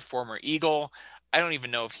here, former Eagle. I don't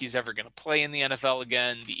even know if he's ever going to play in the NFL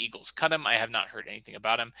again. The Eagles cut him. I have not heard anything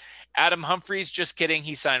about him. Adam Humphries, just kidding.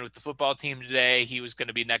 He signed with the football team today. He was going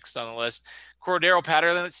to be next on the list. Cordero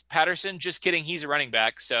Patterson, just kidding. He's a running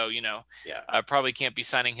back. So, probably can't be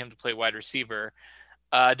signing him to play wide receiver.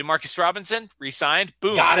 Demarcus Robinson, re-signed.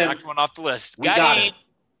 Boom. Got him. Knocked one off the list. Got him.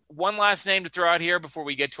 one last name to throw out here before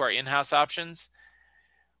we get to our in-house options.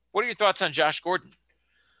 What are your thoughts on Josh Gordon?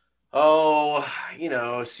 Oh,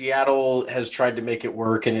 Seattle has tried to make it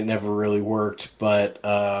work and it never really worked. But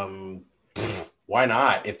why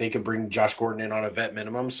not? If they could bring Josh Gordon in on a vet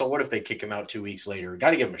minimum, so what if they kick him out 2 weeks later?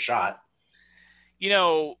 Got to give him a shot.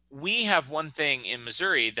 We have one thing in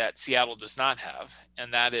Missouri that Seattle does not have,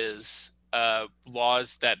 and that is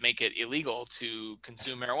laws that make it illegal to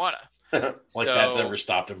consume marijuana. That's ever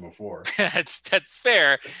stopped him before. That's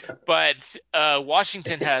fair, but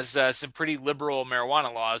Washington has some pretty liberal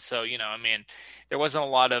marijuana laws, so there wasn't a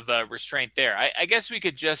lot of restraint there. I guess we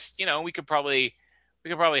could just we could probably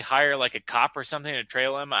hire like a cop or something to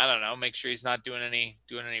trail him. I don't know, make sure he's not doing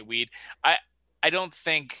any weed. I don't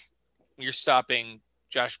think you're stopping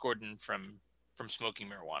Josh Gordon from smoking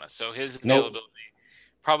marijuana, so his availability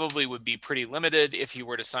probably would be pretty limited if he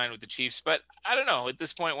were to sign with the Chiefs, but I don't know. At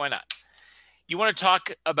this point, why not? You want to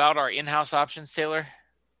talk about our in-house options, Taylor?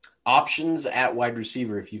 Options at wide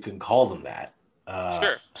receiver, if you can call them that.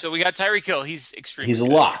 Sure. So we got Tyreek Hill. He's extremely He's a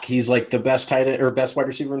good. lock. He's like the best tight end or best wide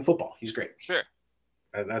receiver in football. He's great. Sure.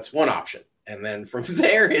 That's one option. And then from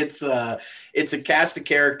there, it's a cast of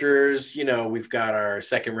characters. We've got our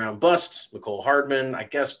second round bust, Mecole Hardman. I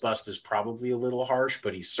guess bust is probably a little harsh,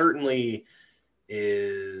 but he certainly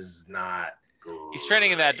is not great. He's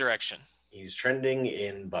trending in that direction. He's trending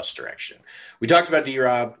in bust direction. We talked about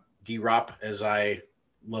D-Rop, as I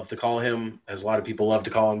love to call him, as a lot of people love to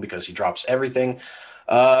call him because he drops everything.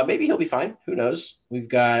 Maybe he'll be fine. Who knows? We've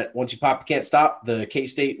got, once you pop, you can't stop, the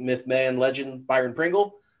K-State myth man legend, Byron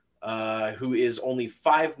Pringle, who is only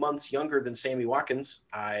 5 months younger than Sammy Watkins.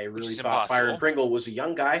 I really thought impossible. Byron Pringle was a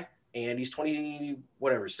young guy, and he's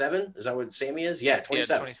 7? Is that what Sammy is? Yeah,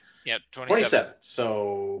 27. 27.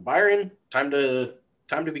 So Byron, time to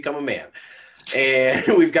become a man. And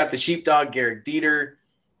we've got the sheepdog, Garrett Dieter.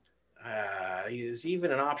 Is he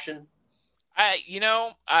even an option?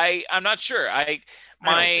 I'm not sure. I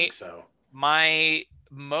don't think so. My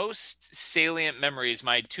most salient memories,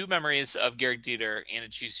 my two memories of Garrett Dieter in a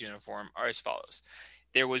Chiefs uniform are as follows.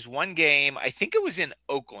 There was one game, I think it was in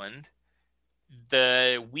Oakland,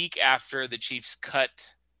 the week after the Chiefs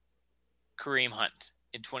cut Kareem Hunt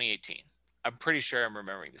in 2018. I'm pretty sure I'm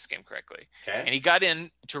remembering this game correctly. Okay. And he got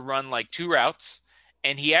in to run like 2 routes,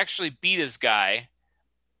 and he actually beat his guy.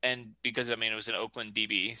 And because it was an Oakland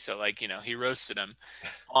DB, so he roasted him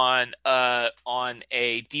on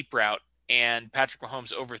a deep route, and Patrick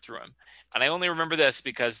Mahomes overthrew him. And I only remember this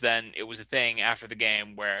because then it was a thing after the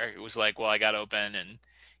game where it was like, well, I got open and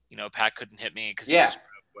Pat couldn't hit me because he was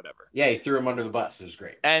whatever. Yeah, he threw him under the bus. It was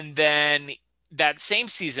great. And then that same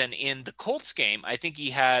season in the Colts game, I think he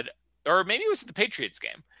had, or maybe it was the Patriots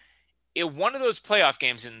game. In one of those playoff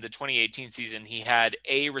games in the 2018 season, he had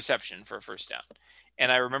a reception for a first down.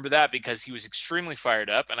 And I remember that because he was extremely fired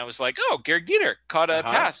up. And I was like, oh, Garrett Dieter caught a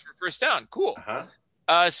pass for first down. Cool.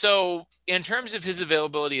 So in terms of his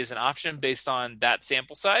availability as an option based on that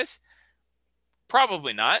sample size,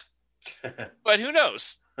 probably not. But who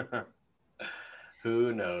knows?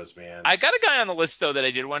 Who knows, man? I got a guy on the list, though, that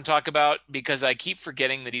I did want to talk about because I keep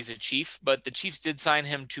forgetting that he's a Chief. But the Chiefs did sign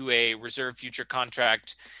him to a reserve future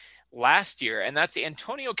contract last year, and that's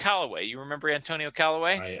Antonio Callaway. You remember Antonio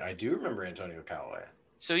Callaway? I do remember Antonio Callaway.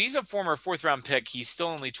 So he's a former 4th-round pick. He's still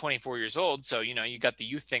only 24 years old, so you got the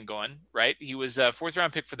youth thing going, right? He was a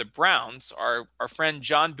 4th-round pick for the Browns. Our friend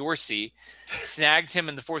John Dorsey snagged him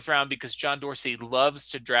in the 4th round because John Dorsey loves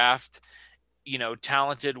to draft,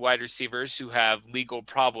 talented wide receivers who have legal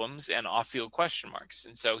problems and off-field question marks.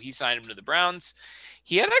 And so he signed him to the Browns.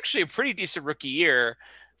 He had actually a pretty decent rookie year.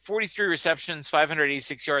 43 receptions,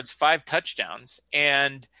 586 yards, 5 touchdowns.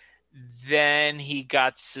 And then he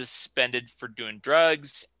got suspended for doing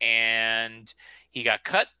drugs and he got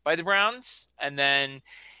cut by the Browns. And then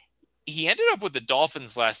he ended up with the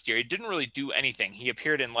Dolphins last year. He didn't really do anything. He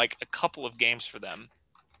appeared in like a couple of games for them.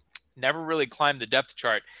 Never really climbed the depth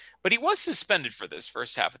chart, but he was suspended for this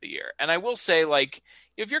first half of the year. And I will say,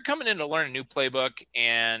 if you're coming in to learn a new playbook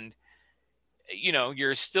and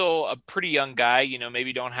you're still a pretty young guy,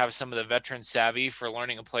 maybe don't have some of the veteran savvy for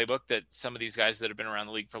learning a playbook that some of these guys that have been around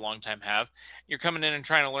the league for a long time have. You're coming in and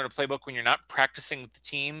trying to learn a playbook when you're not practicing with the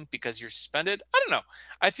team because you're suspended. I don't know.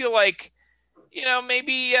 I feel like,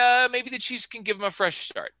 maybe the Chiefs can give him a fresh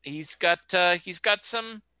start. He's got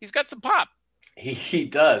some pop. He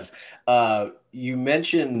does. You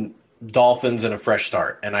mentioned Dolphins and a fresh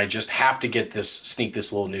start, and I just have to sneak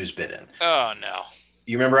this little news bit in. Oh no.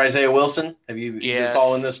 You remember Isaiah Wilson? Have you been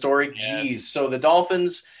following this story? Yes. Jeez. So the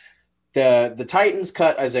Dolphins, the Titans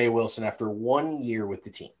cut Isaiah Wilson after 1 year with the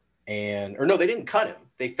team. They didn't cut him.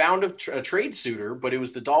 they found a trade suitor, but it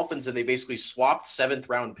was the Dolphins, and they basically swapped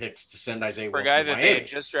 7th-round picks to send Isaiah For a Wilson guy to that Miami. they had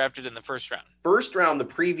just drafted in the first round. First round the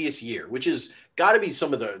previous year, which is got to be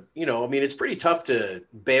some of the, I mean, it's pretty tough to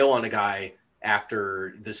bail on a guy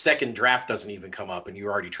after the second draft doesn't even come up and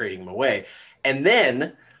you're already trading him away. And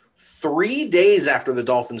then 3 days after the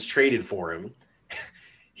Dolphins traded for him,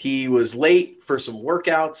 he was late for some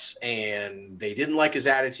workouts and they didn't like his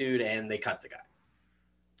attitude and they cut the guy.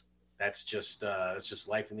 That's just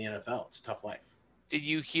life in the NFL. It's a tough life. Did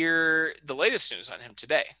you hear the latest news on him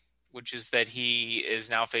today, which is that he is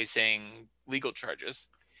now facing legal charges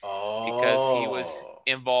because he was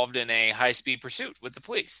involved in a high-speed pursuit with the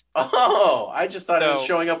police? I just thought he was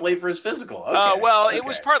showing up late for his physical. Okay. It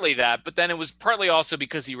was partly that, but then it was partly also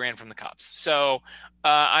because he ran from the cops. So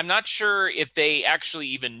I'm not sure if they actually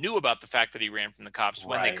even knew about the fact that he ran from the cops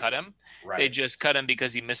when they cut him. Right. They just cut him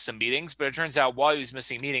because he missed some meetings, but it turns out while he was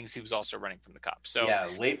missing meetings, he was also running from the cops. So yeah,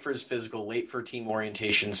 late for his physical, late for team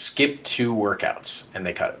orientation, skipped 2 workouts, and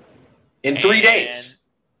they cut him in 3 days.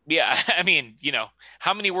 Yeah, I mean,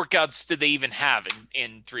 how many workouts did they even have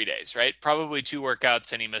in 3 days, right? Probably 2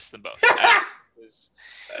 workouts, and he missed them both.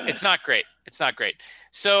 It's not great. It's not great.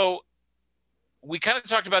 So we kind of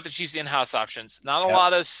talked about the Chiefs' in-house options. Not a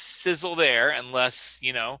lot of sizzle there unless,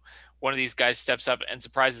 one of these guys steps up and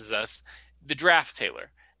surprises us. The draft, Taylor.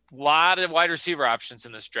 A lot of wide receiver options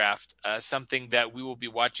in this draft, something that we will be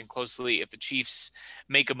watching closely if the Chiefs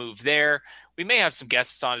make a move there. We may have some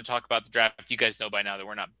guests on to talk about the draft. You guys know by now that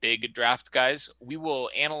we're not big draft guys. We will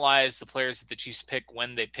analyze the players that the Chiefs pick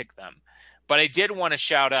when they pick them. But I did want to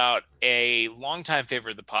shout out a longtime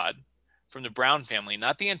favorite of the pod from the Brown family,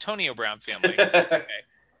 not the Antonio Brown family,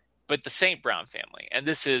 but the St. Brown family. And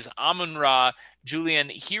this is Amon-Ra Julian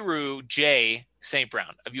Hiru J. St.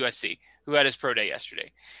 Brown of USC, who had his pro day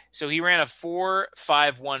yesterday. So he ran a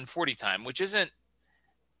 4.51 40 time, which isn't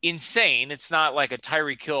insane. It's not like a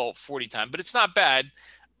Tyreek Hill 40 time, but it's not bad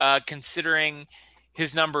considering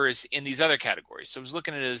his numbers in these other categories. So I was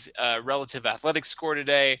looking at his relative athletic score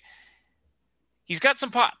today. He's got some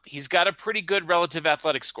pop. He's got a pretty good relative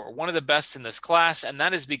athletic score, one of the best in this class, and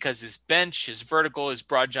that is because his bench, his vertical, his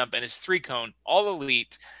broad jump, and his 3-cone, all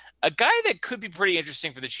elite. A guy that could be pretty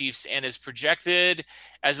interesting for the Chiefs and is projected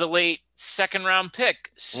as a late second-round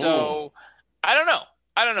pick. So I don't know.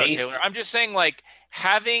 Taylor. I'm just saying, like,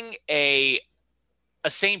 having a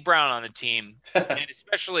St. Brown on the team, and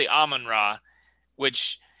especially Amon-Ra,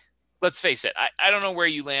 which, let's face it, I don't know where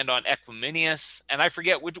you land on Equanimeous, and I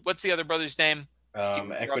forget what's the other brother's name.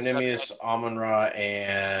 Equanimeous, Amon-Ra,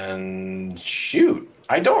 and shoot,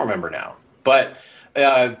 I don't remember now. But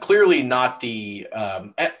clearly not the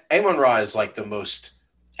Amon-Ra is like the most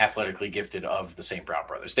athletically gifted of the St. Brown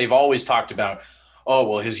brothers. They've always talked about,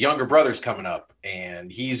 his younger brother's coming up,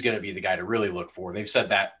 and he's going to be the guy to really look for. They've said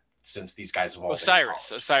that since these guys have all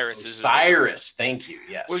Osiris. Thank you.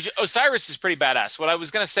 Yes. Osiris is pretty badass. What I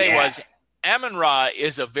was going to say was Amon-Ra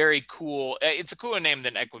is a very cool. It's a cooler name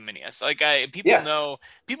than Equanimeous. Like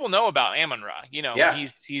people know about Amon-Ra.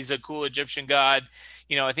 He's a cool Egyptian god.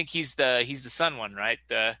 I think he's the sun one, right?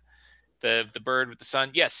 The bird with the sun.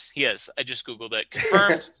 Yes, he is. I just Googled it.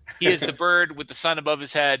 Confirmed. He is the bird with the sun above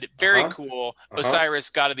his head. Very cool. Osiris,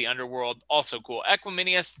 god of the underworld. Also cool.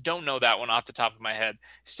 Equanimeous, don't know that one off the top of my head.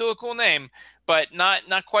 Still a cool name, but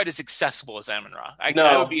not quite as accessible as Amon-Ra.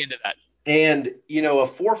 I would be into that. And, a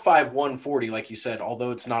 4.51 40, like you said,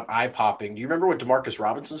 although it's not eye-popping, do you remember what Demarcus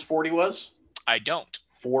Robinson's 40 was? I don't.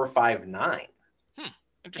 4.59.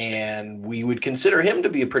 Interesting. And we would consider him to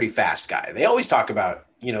be a pretty fast guy. They always talk about,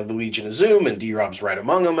 the Legion of Zoom and D-Rob's right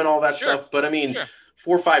among them and all that stuff. But,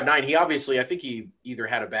 4.59, he obviously, I think he either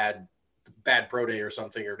had a bad pro day or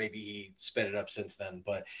something, or maybe he sped it up since then.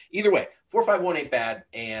 But either way, 4.51 ain't bad.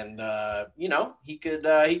 And, he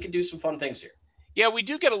could do some fun things here. Yeah, we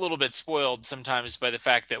do get a little bit spoiled sometimes by the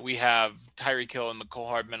fact that we have Tyreek Hill and McCole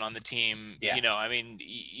Hardman on the team. Yeah.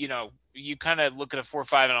 You kind of look at a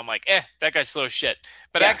 4.5 and I'm like, that guy's slow as shit.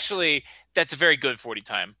 But actually, that's a very good 40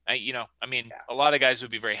 time. A lot of guys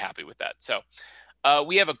would be very happy with that. So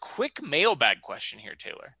we have a quick mailbag question here,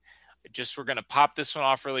 Taylor. We're going to pop this one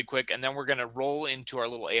off really quick, and then we're going to roll into our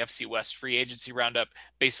little AFC West free agency roundup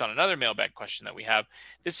based on another mailbag question that we have.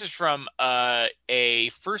 This is from a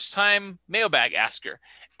first-time mailbag asker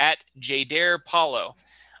at Jadair Paulo.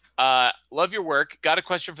 Love your work. Got a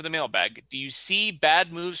question for the mailbag. Do you see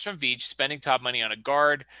bad moves from Veach spending top money on a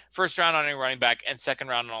guard, first round on a running back, and second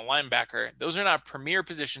round on a linebacker? Those are not premier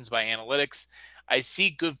positions by analytics. I see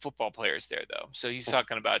good football players there, though. So he's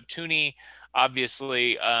talking about Tooney,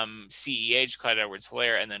 obviously, CEH, Clyde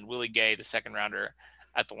Edwards-Helaire, and then Willie Gay, the second rounder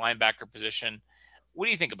at the linebacker position. What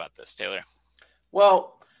do you think about this, Taylor?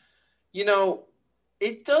 Well, you know,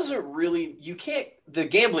 it doesn't really, you can't, the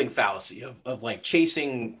gambling fallacy of like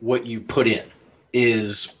chasing what you put in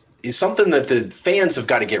is something that the fans have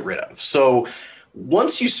got to get rid of. So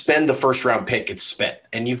once you spend the first round pick, it's spent,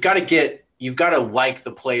 and you've got to like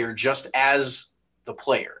the player just as the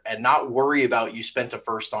player and not worry about you spent a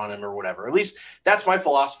first on him or whatever. At least that's my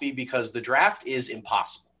philosophy, because the draft is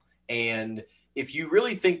impossible. And if you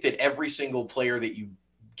really think that every single player that you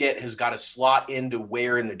get has got to slot into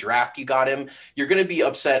where in the draft you got him, you're going to be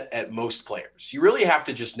upset at most players. You really have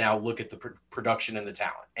to just now look at the production and the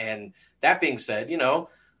talent. And that being said,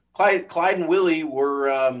 Clyde and Willie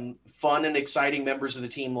were fun and exciting members of the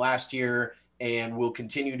team last year, and will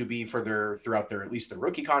continue to be throughout their at least their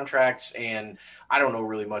rookie contracts. And I don't know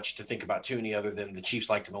really much to think about Thuney other than the Chiefs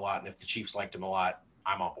liked him a lot, and if the Chiefs liked him a lot,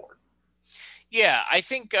 I'm on board. Yeah, I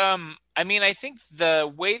think I think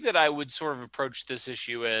the way that I would sort of approach this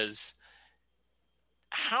issue is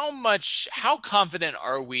how confident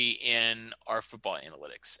are we in our football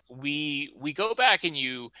analytics? We go back and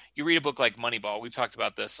you read a book like Moneyball. We've talked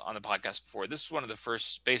about this on the podcast before. This is one of the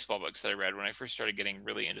first baseball books that I read when I first started getting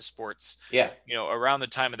really into sports. Yeah. Around the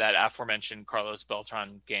time of that aforementioned Carlos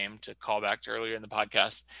Beltran game, to call back to earlier in the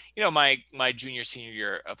podcast, my junior, senior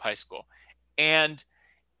year of high school. And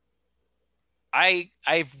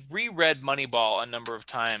I've reread Moneyball a number of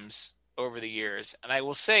times over the years, and I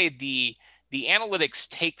will say the analytics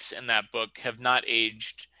takes in that book have not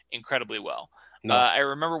aged incredibly well. No. I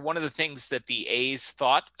remember one of the things that the A's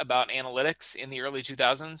thought about analytics in the early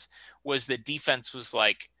 2000s was that defense was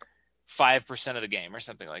like 5% of the game or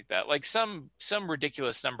something like that, like some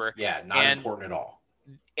ridiculous number. Yeah, not important at all.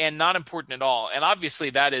 And not important at all. And obviously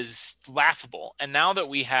that is laughable. And now that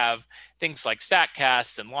we have things like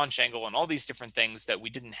StatCast and Launch Angle and all these different things that we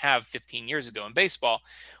didn't have 15 years ago in baseball,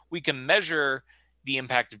 we can measure the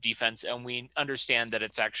impact of defense, and we understand that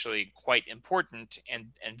it's actually quite important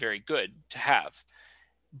and very good to have.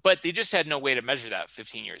 But they just had no way to measure that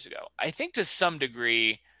 15 years ago. I think to some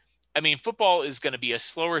degree, football is going to be a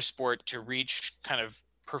slower sport to reach kind of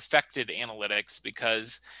perfected analytics,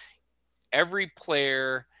 because every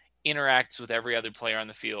player interacts with every other player on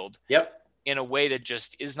the field. Yep. In a way that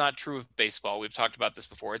just is not true of baseball. We've talked about this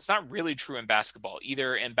before. It's not really true in basketball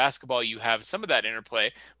either. In basketball, you have some of that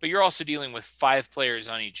interplay, but you're also dealing with 5 players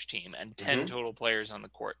on each team and 10 total players on the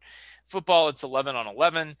court. Football, it's 11 on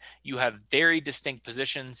 11. You have very distinct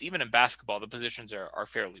positions. Even in basketball, the positions are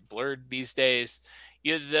fairly blurred these days.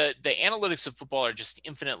 The analytics of football are just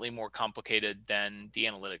infinitely more complicated than the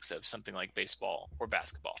analytics of something like baseball or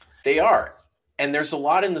basketball. They are. And there's a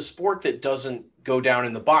lot in the sport that doesn't go down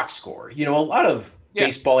in the box score. A lot of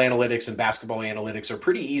baseball analytics and basketball analytics are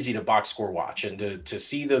pretty easy to box score watch and to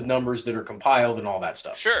see the numbers that are compiled and all that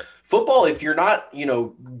stuff. Sure. Football, if you're not,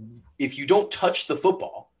 if you don't touch the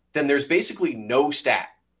football, then there's basically no stat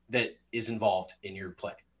that is involved in your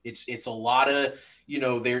play. It's a lot of,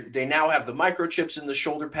 they now have the microchips in the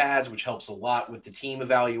shoulder pads, which helps a lot with the team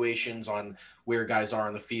evaluations on where guys are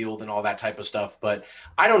on the field and all that type of stuff. But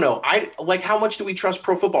I don't know. How much do we trust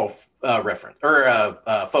Pro Football Reference or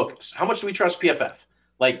Focus? How much do we trust PFF?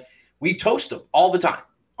 Like, we toast them all the time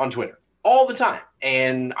on Twitter, all the time.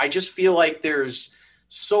 And I just feel like there's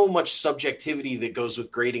so much subjectivity that goes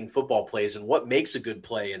with grading football plays and what makes a good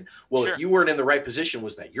play. And Sure. If you weren't in the right position,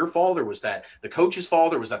 was that your fault, or was that the coach's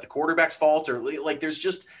fault, or was that the quarterback's fault? Or like,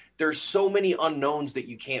 there's so many unknowns that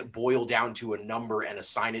you can't boil down to a number and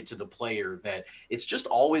assign it to the player, that it's just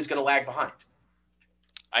always going to lag behind.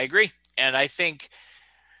 I agree. And I think,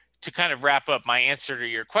 to kind of wrap up my answer to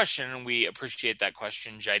your question, and we appreciate that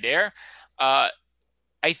question, Jaider,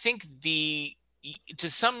 I think to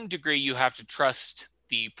some degree you have to trust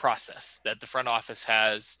the process that the front office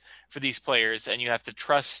has for these players, and you have to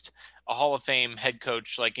trust a Hall of Fame head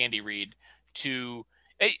coach like Andy Reid to.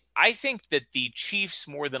 I think that the Chiefs,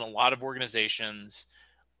 more than a lot of organizations,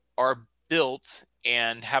 are built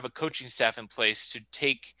and have a coaching staff in place to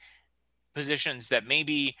take positions that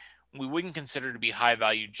maybe we wouldn't consider to be high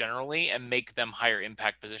value generally and make them higher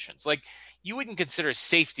impact positions. Like, you wouldn't consider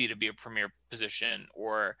safety to be a premier position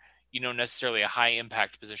or, necessarily a high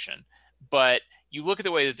impact position. But you look at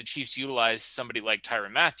the way that the Chiefs utilize somebody like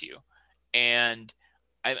Tyrann Mathieu, and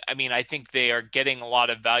I think they are getting a lot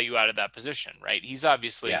of value out of that position, right? He's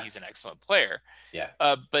obviously he's an excellent player. Yeah.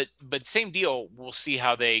 But same deal. We'll see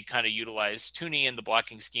how they kind of utilize Thuney and the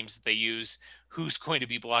blocking schemes that they use. Who's going to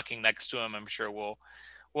be blocking next to him? I'm sure will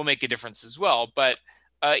make a difference as well. But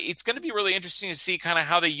it's going to be really interesting to see kind of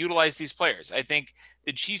how they utilize these players. I think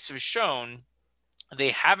the Chiefs have shown They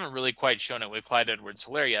haven't really quite shown it with Clyde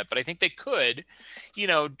Edwards-Helaire yet, but I think they could,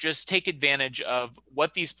 just take advantage of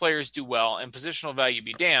what these players do well, and positional value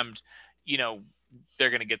be damned, they're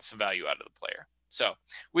going to get some value out of the player. So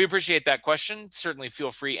we appreciate that question. Certainly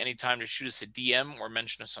feel free anytime to shoot us a DM or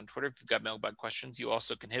mention us on Twitter. If you've got mailbag questions, you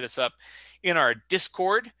also can hit us up in our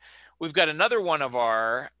Discord. We've got another one of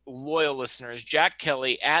our loyal listeners, Jack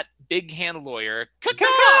Kelly at Big Hand Lawyer,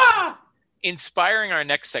 inspiring our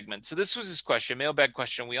next segment. So this was his question, mailbag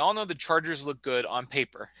question. We all know the Chargers look good on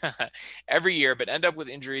paper every year, but end up with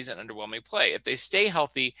injuries and underwhelming play. If they stay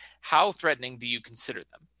healthy, how threatening do you consider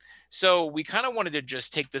them? So we kind of wanted to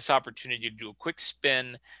just take this opportunity to do a quick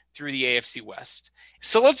spin through the AFC West.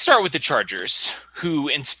 So let's start with the Chargers, who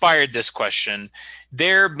inspired this question.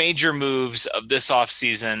 Their major moves of this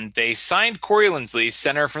offseason, they signed Corey Linsley,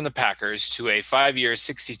 center from the Packers, to a 5-year,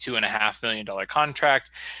 $62.5 million contract,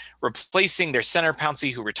 replacing their center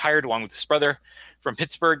Pouncey, who retired along with his brother from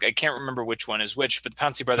Pittsburgh. I can't remember which one is which, but the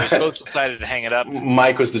Pouncey brothers both decided to hang it up.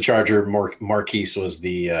 Mike was the Charger. Marquise was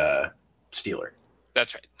the Steeler.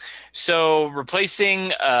 That's right. So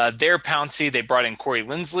replacing their Pouncey, they brought in Corey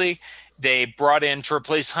Linsley. They brought in, to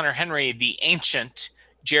replace Hunter Henry, the ancient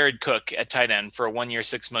Jared Cook at tight end for a 1-year,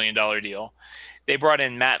 $6 million deal. They brought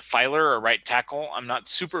in Matt Filer, a right tackle. I'm not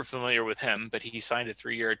super familiar with him, but he signed a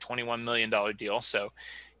 3-year, $21 million deal. So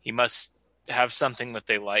he must have something that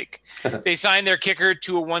they like. They signed their kicker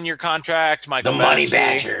to a 1-year contract. Michael the Money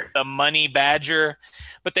Badger. The Money Badger.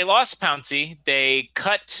 But they lost Pouncey. They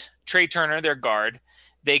cut Trey Turner, their guard.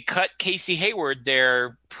 They cut Casey Hayward,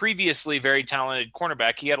 their previously very talented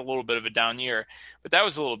cornerback. He had a little bit of a down year, but that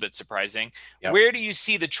was a little bit surprising. Yep. Where do you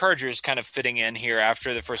see the Chargers kind of fitting in here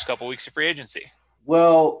after the first couple of weeks of free agency?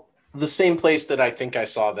 Well, the same place that I think I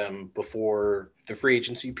saw them before the free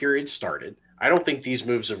agency period started. I don't think these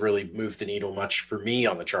moves have really moved the needle much for me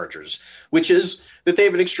on the Chargers, which is that they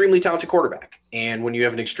have an extremely talented quarterback. And when you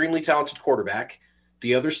have an extremely talented quarterback,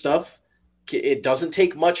 the other stuff, it doesn't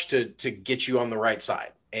take much to get you on the right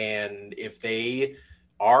side. And if they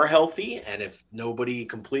are healthy and if nobody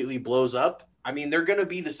completely blows up, I mean, they're going to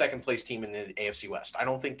be the second place team in the AFC West. I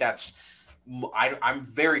don't think that's – I'm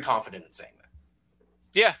very confident in saying that.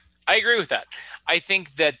 Yeah, I agree with that. I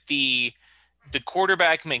think that the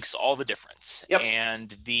quarterback makes all the difference. Yep.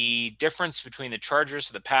 And the difference between the Chargers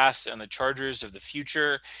of the past and the Chargers of the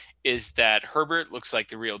future is that Herbert looks like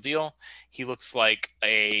the real deal. He looks like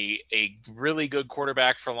a really good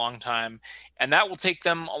quarterback for a long time, and that will take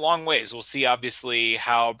them a long ways. We'll see, obviously,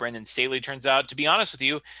 how Brendan Staley turns out. To be honest with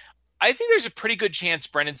you, I think there's a pretty good chance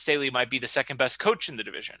Brendan Staley might be the second best coach in the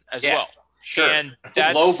division as well. Sure. And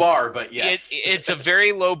that's low bar, but yes. It's a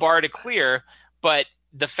very low bar to clear, but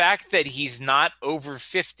the fact that he's not over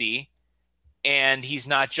 50 and he's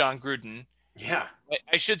not John Gruden. Yeah.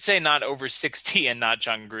 I should say not over 60 and not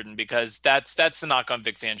John Gruden, because that's the knock on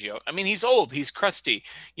Vic Fangio. I mean, he's old, he's crusty,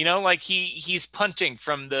 like he's punting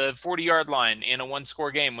from the 40-yard line in a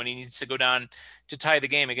 1-score game when he needs to go down to tie the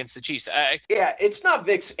game against the Chiefs. Yeah, it's not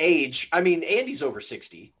Vic's age. I mean, Andy's over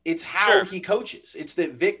 60. It's how he coaches. It's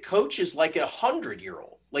that Vic coaches like a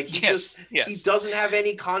 100-year-old. Like he he doesn't have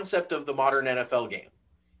any concept of the modern NFL game.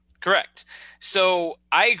 Correct. So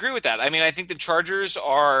I agree with that. I mean, I think the Chargers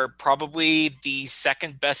are probably the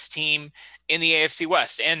second best team in the AFC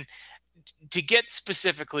West. And to get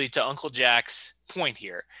specifically to Uncle Jack's point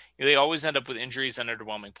here, they always end up with injuries and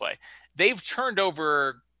underwhelming play. They've turned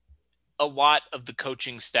over a lot of the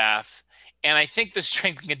coaching staff, and I think the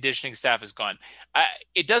strength and conditioning staff is gone.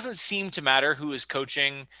 It doesn't seem to matter who is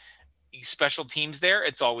coaching special teams there.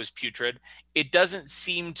 It's always putrid. It doesn't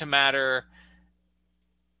seem to matter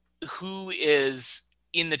who is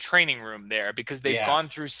in the training room there, because they've gone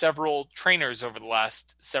through several trainers over the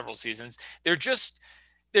last several seasons. They're just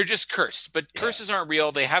cursed, but curses aren't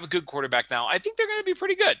real. They have a good quarterback now. I think they're going to be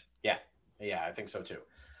pretty good. Yeah, I think so too.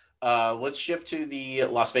 Let's shift to the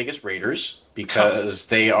Las Vegas Raiders, because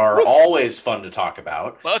they are always fun to talk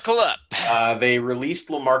about. Buckle up. They released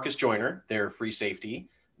LaMarcus Joyner, their free safety.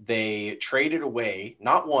 They traded away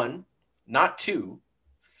not one, not two,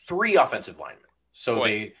 3 offensive linemen. So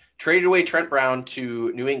they traded away Trent Brown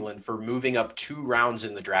to New England for moving up 2 rounds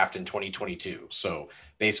in the draft in 2022. So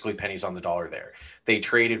basically pennies on the dollar there. They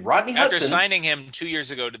traded Rodney Hudson. After signing him 2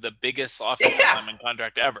 years ago to the biggest offensive lineman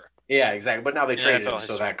contract ever. Yeah, exactly. But now they traded him,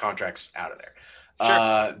 so that contract's out of there.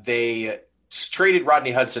 Sure. They traded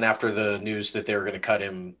Rodney Hudson after the news that they were going to cut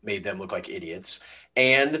him made them look like idiots.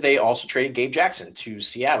 And they also traded Gabe Jackson to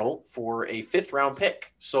Seattle for a 5th-round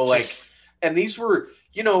pick. So, and these were,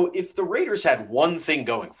 if the Raiders had one thing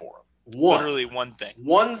going for them, literally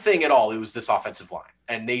one thing at all, it was this offensive line.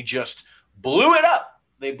 And they just blew it up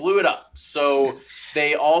They blew it up. So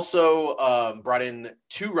they also brought in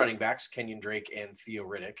two running backs, Kenyon Drake and Theo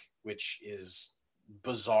Riddick, which is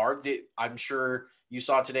bizarre. I'm sure you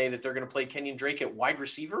saw today that they're going to play Kenyon Drake at wide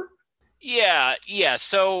receiver. Yeah.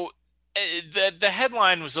 So the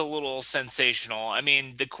headline was a little sensational. I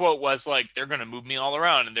mean, the quote was like, "They're going to move me all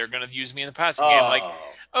around and they're going to use me in the passing game." Like,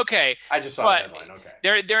 okay, I just saw the but headline.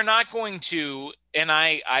 Okay, they're not going to. And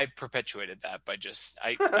I perpetuated that by just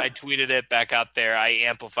I tweeted it back out there. I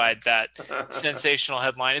amplified that sensational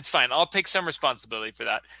headline. It's fine. I'll take some responsibility for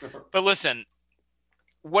that. But listen,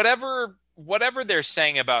 whatever they're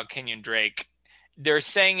saying about Kenyon Drake, they're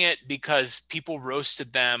saying it because people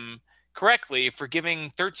roasted them correctly for giving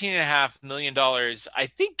 $13.5 million. I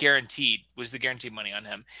think guaranteed was the guaranteed money on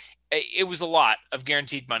him. It was a lot of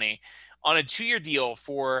guaranteed money on a 2-year deal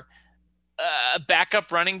for a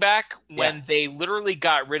backup running back when they literally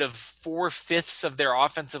got rid of 4/5 of their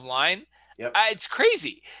offensive line. Yep. It's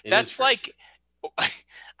crazy. That's like,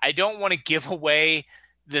 I don't want to give away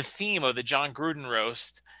the theme of the John Gruden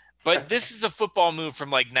roast, but this is a football move from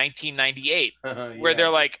like 1998 where they're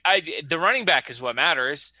like, the running back is what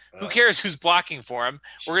matters. Who cares who's blocking for him?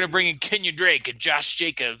 We're going to bring in Kenyon Drake and Josh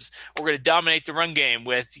Jacobs. We're going to dominate the run game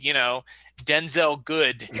with, Denzel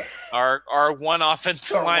Good, our one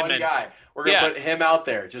offensive lineman. One guy. We're going to put him out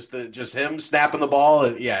there. Just him snapping the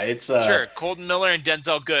ball. Yeah, it's sure. Colton Miller and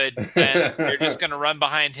Denzel Good, and they're just going to run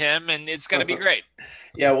behind him, and it's going to be great.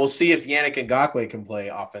 Yeah, we'll see if Yannick Ngakoue can play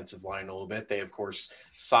offensive line a little bit. They, of course,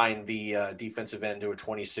 signed the defensive end to a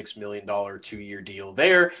 $26 million 2-year deal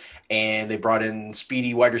there, and they brought in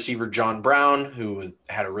speedy wide receiver John Brown, who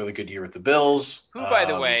had a really good year with the Bills. Who, by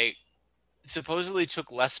the way, supposedly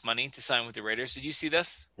took less money to sign with the Raiders. Did you see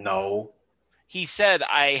this? No. He said,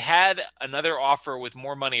 I had another offer with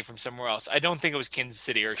more money from somewhere else. I don't think it was Kansas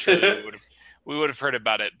City, or surely we would have heard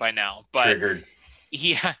about it by now. But triggered.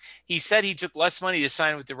 He said he took less money to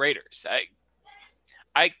sign with the Raiders.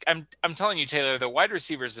 I'm telling you, Taylor, the wide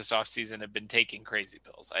receivers this offseason have been taking crazy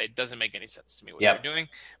pills. It doesn't make any sense to me what they're doing,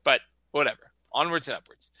 but whatever. Onwards and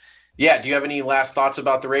upwards. Yeah. Do you have any last thoughts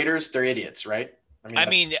about the Raiders? They're idiots, right?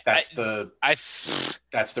 That's the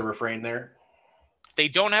refrain there. They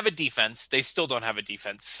don't have a defense. They still don't have a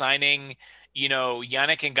defense. Signing,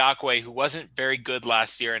 Yannick Ngakoue, who wasn't very good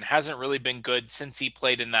last year and hasn't really been good since he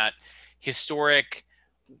played in that historic,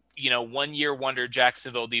 1-year wonder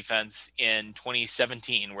Jacksonville defense in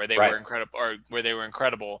 2017, where they were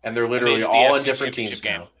incredible. And they're literally all on different teams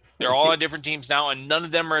now. They're all on different teams now, and none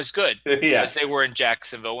of them are as good as they were in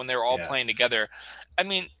Jacksonville when they were all playing together. I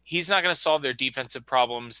mean, he's not going to solve their defensive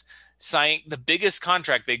problems. The biggest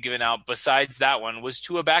contract they've given out besides that one was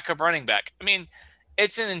to a backup running back. I mean,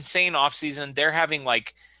 it's an insane offseason. They're having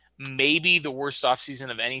like maybe the worst offseason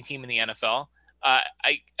of any team in the NFL. I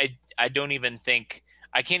can't even think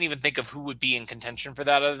of who would be in contention for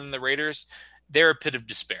that other than the Raiders. They're a pit of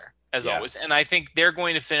despair, as always. And I think they're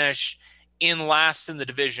going to finish in last in the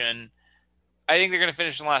division. I think they're going to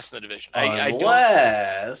finish in last in the division.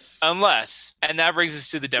 Unless, and that brings us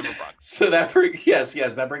to the Denver Broncos. So that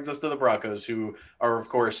brings us to the Broncos, who are, of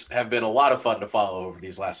course, have been a lot of fun to follow over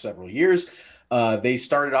these last several years. They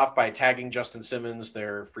started off by tagging Justin Simmons,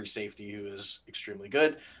 their free safety, who is extremely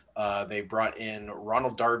good. They brought in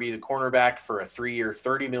Ronald Darby, the cornerback, for a 3-year,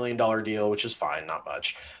 $30 million deal, which is fine, not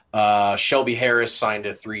much. Shelby Harris signed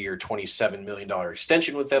a 3-year, $27 million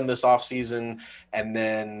extension with them this offseason. And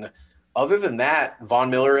then other than that, Von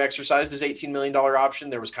Miller exercised his $18 million option.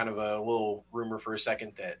 There was kind of a little rumor for a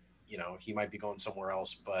second that, he might be going somewhere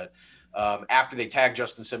else. But after they tagged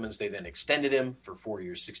Justin Simmons, they then extended him for 4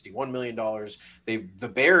 years, $61 million. The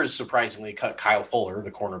Bears surprisingly cut Kyle Fuller,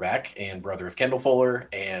 the cornerback and brother of Kendall Fuller,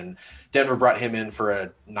 and Denver brought him in for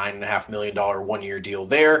a $9.5 million 1-year deal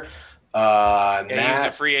there. He was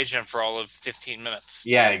a free agent for all of 15 minutes.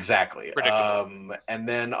 Yeah, exactly. And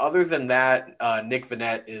then other than that, Nick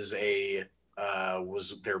Vannett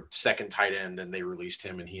was their second tight end, and they released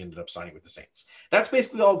him, and he ended up signing with the Saints. That's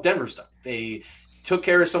basically all Denver's done. They took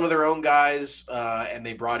care of some of their own guys, and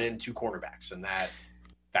they brought in 2 cornerbacks, and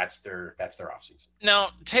that's their offseason. Now,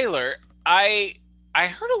 Taylor, I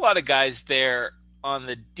heard a lot of guys there on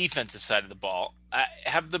the defensive side of the ball.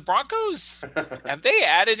 Have the Broncos have they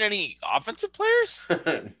added any offensive players?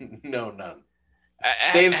 No, none.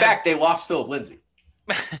 They lost Philip Lindsay.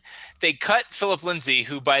 They cut Philip Lindsay,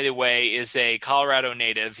 who, by the way, is a Colorado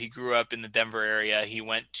native. He grew up in the Denver area. He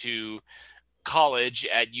went to college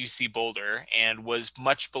at UC Boulder and was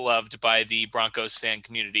much beloved by the Broncos fan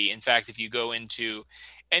community. In fact, if you go into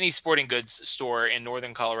any sporting goods store in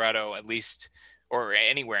northern Colorado, at least, or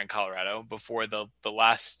anywhere in Colorado before the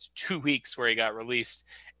last 2 weeks where he got released,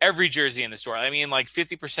 every jersey in the store. I mean, like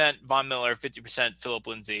 50% Von Miller, 50% Philip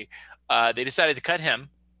Lindsay. They decided to cut him,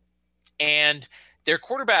 and their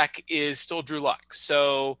quarterback is still Drew Lock.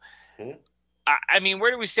 So, I mean,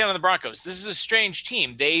 where do we stand on the Broncos? This is a strange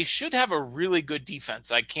team. They should have a really good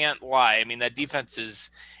defense. I can't lie. I mean, that defense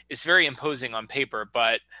is very imposing on paper,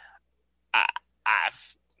 but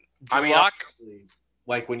Drew Lock.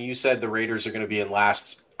 Like when you said the Raiders are going to be in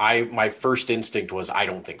last, my first instinct was I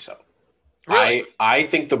don't think so. Really? I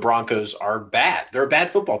think the Broncos are bad. They're a bad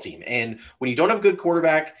football team. And when you don't have a good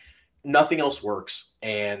quarterback, nothing else works.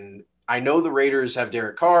 And I know the Raiders have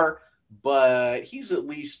Derek Carr, but he's at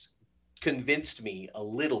least convinced me a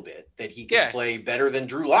little bit that he can play better than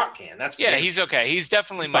Drew Lock can. He's okay. He's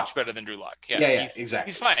definitely much better than Drew Lock. Yeah,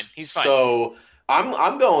 exactly. He's fine. So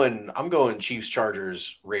I'm going Chiefs,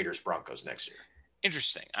 Chargers, Raiders, Broncos next year.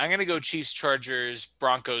 Interesting. I'm going to go Chiefs, Chargers,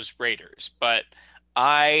 Broncos, Raiders, but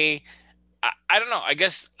I don't know. I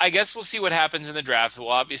guess we'll see what happens in the draft.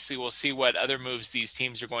 We'll see what other moves these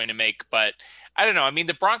teams are going to make, but I don't know. I mean,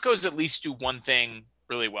 the Broncos at least do one thing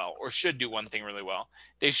really well, or should do one thing really well.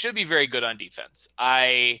 They should be very good on defense.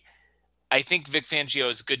 I think Vic Fangio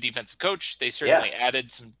is a good defensive coach. They certainly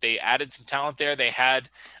added some talent there. They had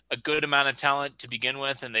a good amount of talent to begin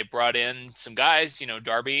with, and they brought in some guys,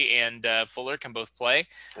 Darby and Fuller can both play.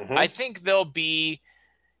 Mm-hmm. I think they'll be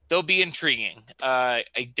intriguing.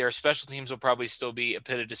 Their special teams will probably still be a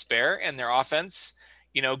pit of despair, and their offense,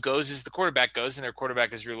 goes as the quarterback goes, and their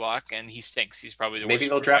quarterback is Drew Lock, and he stinks. He's probably the worst. Maybe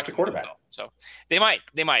they'll draft a quarterback. So they might.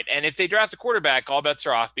 And if they draft a quarterback, all bets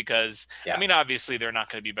are off because, I mean, obviously they're not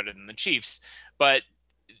going to be better than the Chiefs, but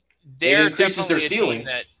they're definitely their ceiling.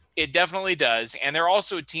 It definitely does. And they're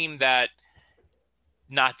also a team that,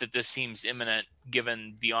 not that this seems imminent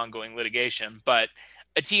given the ongoing litigation, but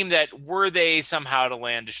a team that were they somehow to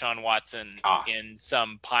land Deshaun Watson in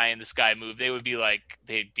some pie in the sky move,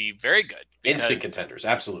 they'd be very good. Instant contenders.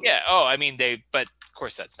 Absolutely. Yeah. Oh, I mean, but of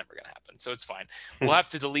course that's never going to happen. So it's fine. We'll have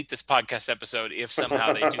to delete this podcast episode if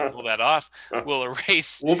somehow they do pull that off. We'll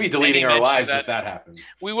be deleting our lives if that happens.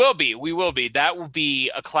 We will be. That will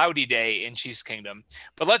be a cloudy day in Chiefs Kingdom.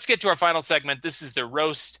 But let's get to our final segment. This is the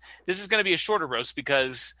roast. This is going to be a shorter roast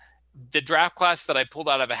because the draft class that I pulled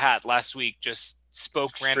out of a hat last week just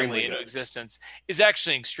spoke randomly into existence is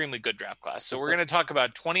actually an extremely good draft class. So we're going to talk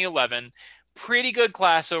about 2011, pretty good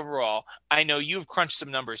class overall. I know you've crunched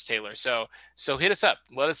some numbers, Taylor. So hit us up.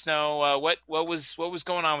 Let us know what was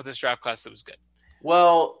going on with this draft class that was good.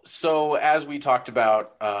 Well, so as we talked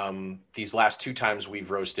about these last two times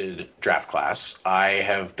we've roasted draft class,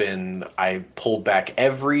 I pulled back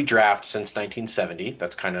every draft since 1970.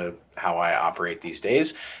 That's kind of how I operate these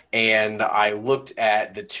days. And I looked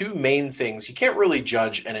at the two main things. You can't really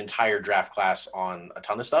judge an entire draft class on a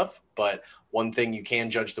ton of stuff, but one thing you can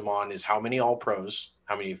judge them on is how many All-Pros,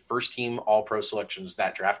 how many first-team All-Pro selections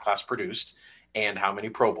that draft class produced, and how many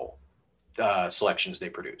Pro Bowl selections they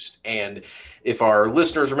produced. And if our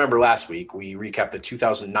listeners remember last week, we recapped the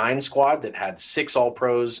 2009 squad that had 6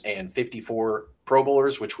 All-Pros and 54 Pro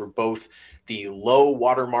Bowlers, which were both the low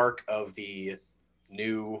watermark of the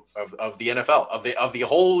of the NFL, of the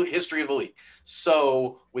whole history of the league.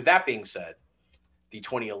 So with that being said, the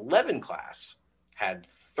 2011 class had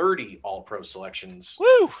 30 All-Pro selections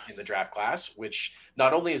in the draft class, which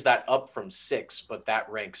not only is that up from 6, but that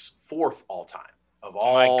ranks 4th all time. Of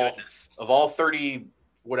all 30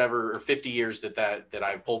 whatever or 50 years that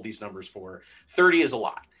I pulled these numbers for, 30 is a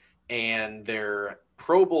lot. And their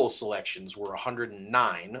Pro Bowl selections were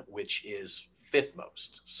 109, which is 5th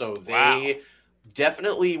most. So they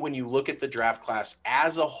definitely, when you look at the draft class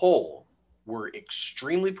as a whole, were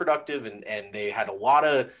extremely productive, and they had a lot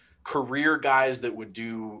of career guys that would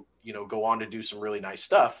go on to do some really nice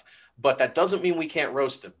stuff. But that doesn't mean we can't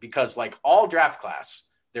roast them, because like all draft class,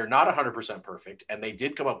 they're not 100% perfect, and they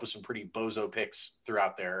did come up with some pretty bozo picks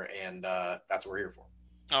throughout there, and that's what we're here for.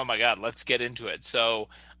 Oh my God, let's get into it. So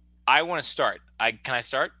I want to start. Can I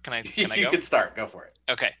start? Can I You go? can start. Go for it.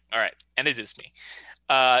 Okay. All right. And it is me.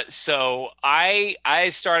 So I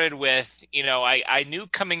started with, I knew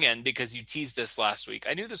coming in, because you teased this last week,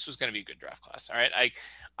 I knew this was going to be a good draft class. All right.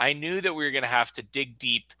 I knew that we were going to have to dig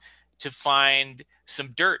deep to find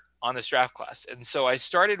some dirt on this draft class. And so I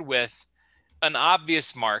started with an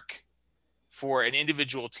obvious mark for an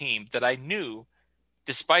individual team that I knew,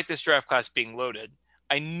 despite this draft class being loaded,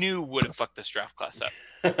 I knew would have fucked this draft class up.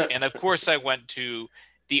 And of course I went to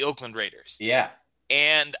the Oakland Raiders. Yeah.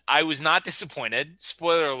 And I was not disappointed.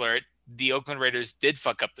 Spoiler alert, the Oakland Raiders did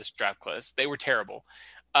fuck up this draft class. They were terrible.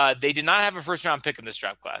 They did not have a first round pick in this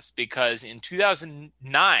draft class, because in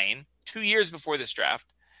 2009, 2 years before this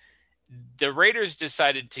draft, the Raiders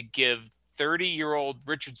decided to give 30-year-old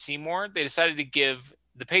Richard Seymour, they decided to give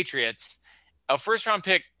the Patriots a first-round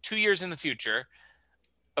pick 2 years in the future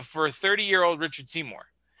for 30-year-old Richard Seymour,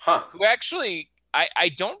 who actually, I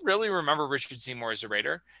don't really remember Richard Seymour as a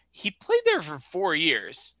Raider. He played there for 4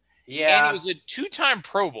 years. Yeah. And he was a 2-time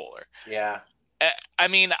Pro Bowler. Yeah. I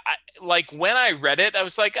mean, like when I read it, I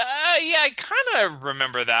was like, yeah, I kind of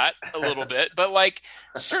remember that a little bit, but like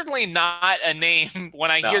certainly not a name. When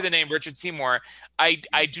I hear the name Richard Seymour, I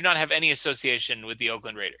do not have any association with the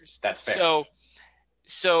Oakland Raiders. That's fair.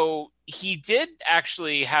 So he did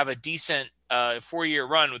actually have a decent 4-year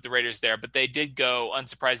run with the Raiders there, but they did go,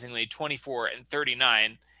 unsurprisingly,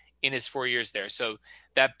 24-39 in his 4 years there. So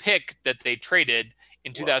that pick that they traded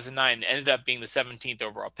in 2009 ended up being the 17th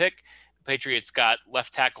overall pick. The Patriots got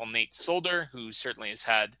left tackle Nate Solder, who certainly has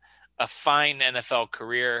had a fine NFL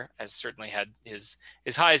career, has certainly had his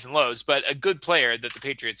highs and lows, but a good player that the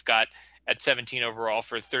Patriots got at 17 overall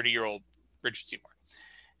for 30-year-old Richard Seymour.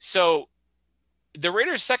 So the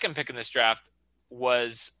Raiders' second pick in this draft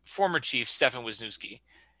was former Chief Stefan Wisniewski.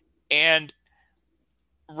 And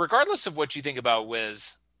regardless of what you think about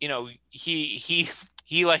Wiz, you know, he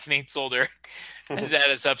like Nate Solder has had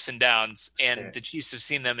its ups and downs, and the Chiefs have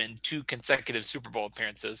seen them in 2 consecutive Super Bowl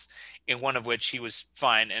appearances, in one of which he was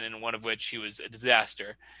fine and in one of which he was a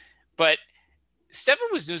disaster. But Stefan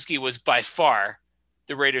Wisniewski was by far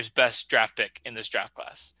the Raiders' best draft pick in this draft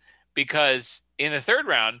class, because in the 3rd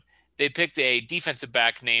round, they picked a defensive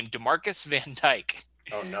back named DeMarcus Van Dyke.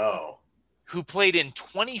 Oh, no. Who played in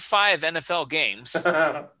 25 NFL games.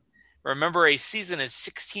 Remember, a season is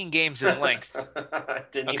 16 games in length.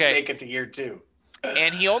 Didn't even make it to year 2.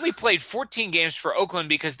 And he only played 14 games for Oakland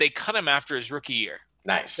because they cut him after his rookie year.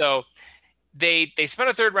 Nice. So they spent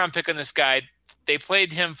a 3rd round pick on this guy. They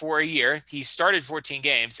played him for a year. He started 14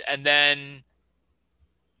 games, and then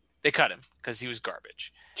they cut him because he was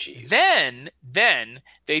garbage. Jeez. Then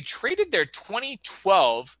they traded their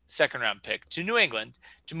 2012 2nd round pick to New England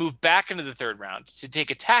to move back into the 3rd round to take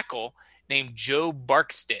a tackle named Joe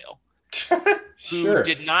Barksdale, who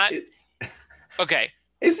did not. Okay.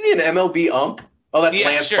 Isn't he an MLB ump? Oh, that's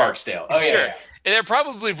Lance sure. Barksdale. Oh, sure. Yeah. And they're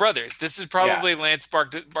probably brothers. This is probably Lance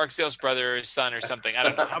Barksdale's brother or son or something. I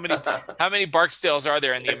don't know how many Barksdales are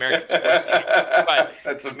there in the American sports universe. But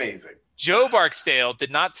that's amazing. Joe Barksdale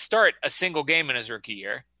did not start a single game in his rookie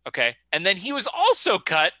year. Okay, and then he was also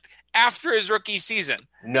cut after his rookie season.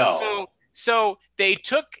 No. So they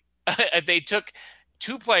took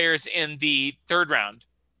 2 players in the 3rd round,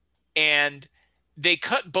 and they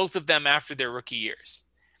cut both of them after their rookie years.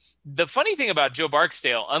 The funny thing about Joe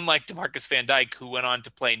Barksdale, unlike DeMarcus Van Dyke, who went on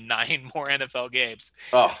to play 9 more NFL games,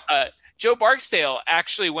 Joe Barksdale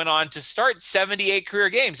actually went on to start 78 career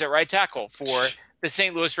games at right tackle for the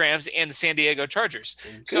St. Louis Rams and the San Diego Chargers.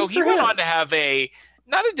 So he went on to have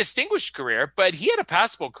not a distinguished career, but he had a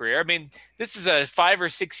passable career. I mean, this is a 5 or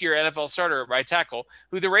 6 year NFL starter at right tackle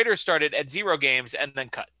who the Raiders started at 0 games and then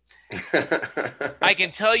cut. I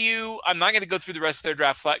can tell you, I'm not going to go through the rest of their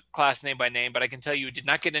draft class name by name, but I can tell you it did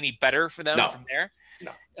not get any better for them from there.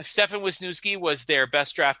 No. Stefan Wisniewski was their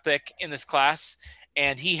best draft pick in this class,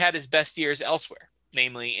 and he had his best years elsewhere,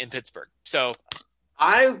 namely in Pittsburgh. So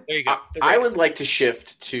there you go. I would like to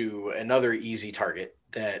shift to another easy target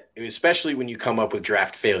that, especially when you come up with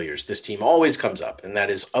draft failures, this team always comes up, and that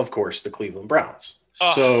is, of course, the Cleveland Browns.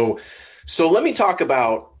 So let me talk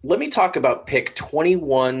about pick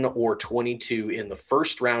 21 or 22 in the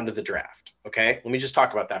 1st round of the draft. Okay, let me just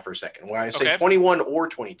talk about that for a second. When I say 21 or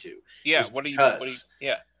 22, what do you?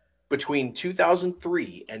 Between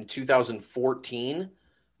 2003 and 2014,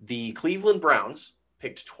 the Cleveland Browns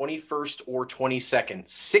picked 21st or 22nd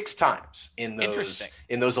 6 times in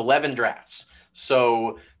those 11 drafts.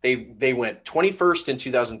 So they went 21st in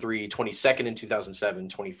 2003, 22nd in 2007,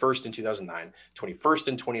 21st in 2009, 21st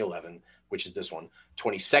in 2011, which is this one,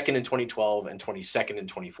 22nd in 2012, and 22nd in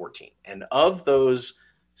 2014. And of those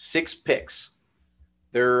 6 picks,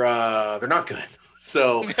 they're not good.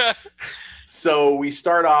 So we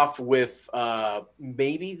start off with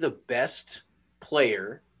maybe the best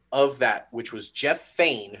player of that, which was Jeff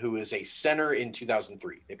Fain, who is a center in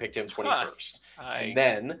 2003. They picked him 21st. And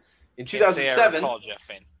then in 2007, Jeff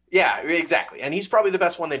Fain. Yeah, exactly. And he's probably the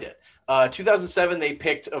best one they did. 2007, they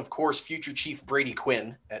picked, of course, future Chief Brady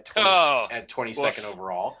Quinn at 22nd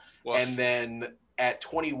overall. Woof. And then at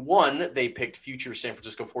 21, they picked future San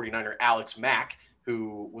Francisco 49er Alex Mack,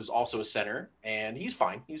 who was also a center, and he's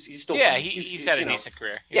fine. He's still fine. He's had a decent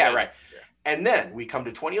career. And then we come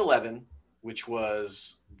to 2011, which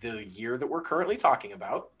was the year that we're currently talking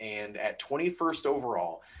about. And at 21st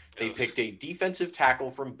overall, they picked a defensive tackle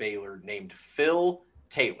from Baylor named Phil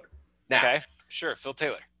Taylor. Now, Phil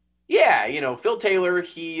Taylor. Yeah, Phil Taylor,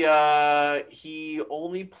 he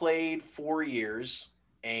only played 4 years,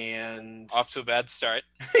 and Off to a bad start.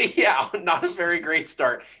 yeah, not a very great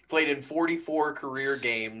start. He played in 44 career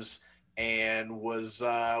games and was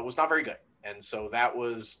not very good. And so that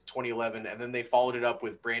was 2011, and then they followed it up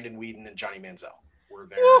with Brandon Weeden and Johnny Manziel.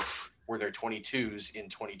 Were their 22s in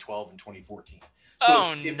 2012 and 2014.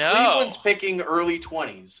 So if Cleveland's picking early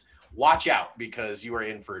 20s, watch out because you are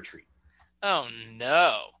in for a treat. Oh,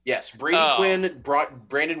 no. Yes, Brady Quinn,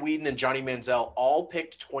 Brandon Weeden, and Johnny Manziel all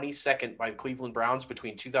picked 22nd by the Cleveland Browns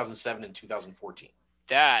between 2007 and 2014.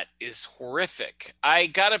 That is horrific. I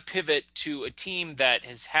got to pivot to a team that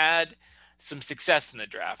has had some success in the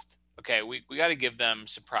draft. Okay, we got to give them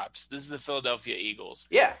some props. This is the Philadelphia Eagles.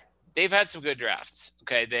 Yeah. They've had some good drafts.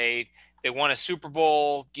 Okay, they won a Super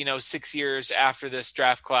Bowl, 6 years after this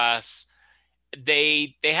draft class.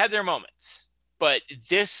 They had their moments, but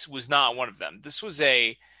this was not one of them. This was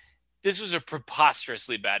a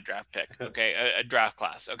preposterously bad draft pick. Okay, a draft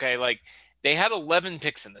class. Okay, like they had 11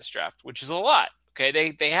 picks in this draft, which is a lot.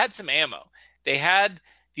 Okay, they had some ammo. They had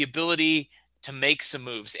the ability to make some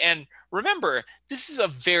moves. And remember, this is a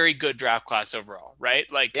very good draft class overall, right?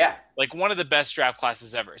 Like one of the best draft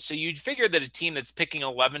classes ever. So you'd figure that a team that's picking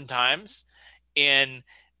 11 times in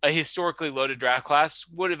a historically loaded draft class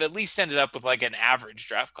would have at least ended up with like an average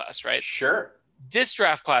draft class, right? Sure. This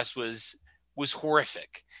draft class was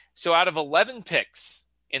horrific. So out of 11 picks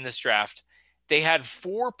in this draft, they had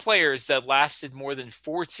 4 players that lasted more than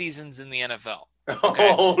 4 seasons in the NFL.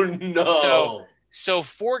 Okay? Oh, no. So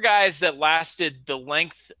 4 guys that lasted the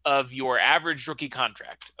length of your average rookie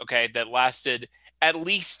contract, okay, that lasted at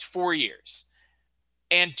least 4 years.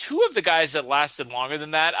 And 2 of the guys that lasted longer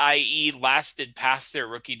than that, i.e. lasted past their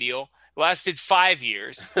rookie deal, lasted 5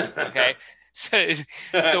 years, okay?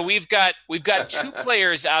 So we've got 2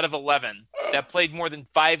 players out of 11 that played more than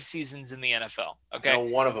 5 seasons in the NFL, okay? I know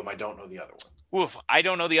one of them. I don't know the other one. Oof, I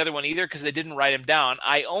don't know the other one either because I didn't write him down.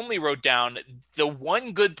 I only wrote down the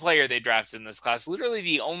one good player they drafted in this class, literally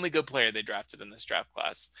the only good player they drafted in this draft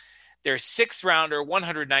class. Their 6th rounder,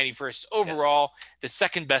 191st overall, the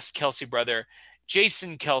second best Kelce brother,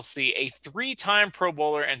 Jason Kelce, a 3-time Pro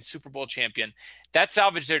Bowler and Super Bowl champion. That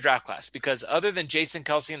salvaged their draft class because other than Jason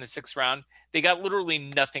Kelce in the 6th round, they got literally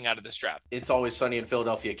nothing out of this draft. It's Always Sunny in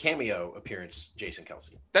Philadelphia cameo appearance, Jason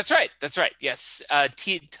Kelce. That's right. Yes.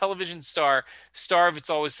 Television star of It's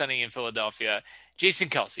Always Sunny in Philadelphia, Jason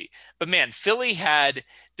Kelce. But man, Philly had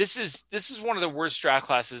this is one of the worst draft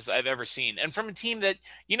classes I've ever seen. And from a team that,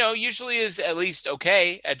 usually is at least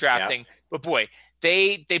okay at drafting. Yeah. But boy,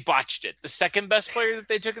 they botched it. The second best player that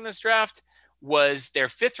they took in this draft was their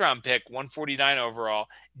 5th round pick, 149 overall,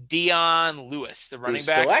 Dion Lewis, the running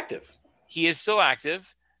back. Still active. He is still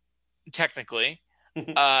active, technically.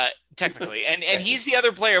 And he's the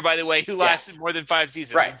other player, by the way, who lasted more than 5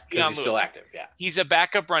 seasons. Right, because he's still active, yeah. He's a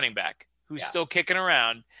backup running back who's still kicking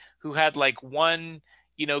around, who had like one,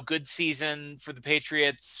 good season for the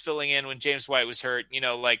Patriots, filling in when James White was hurt.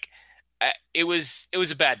 It was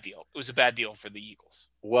a bad deal. It was a bad deal for the Eagles.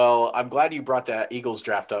 Well, I'm glad you brought that Eagles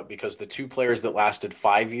draft up because the 2 players that lasted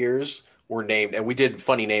 5 years were named, and we did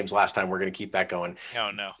funny names last time. We're going to keep that going.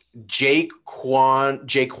 Oh, no. Jaquan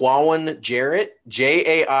Jarrett,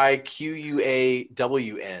 Jaiquawn,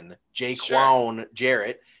 Jaquan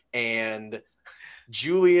Jarrett, and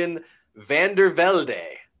Julian Vandervelde.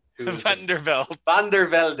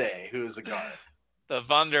 Vandervelde, who's a guard. The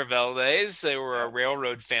Vanderveldes, they were a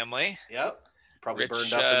railroad family. Yep. Probably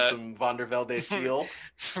burned up in some Vandervelde steel.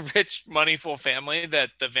 Rich, moneyful family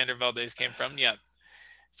that the Vanderveldes came from. Yeah.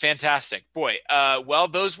 Fantastic. Boy. Well,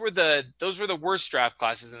 those were the worst draft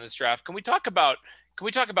classes in this draft. Can we talk about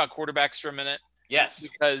quarterbacks for a minute? Yes.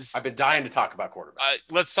 Because I've been dying to talk about quarterbacks.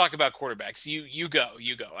 Let's talk about quarterbacks. You go,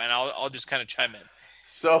 and I'll just kind of chime in.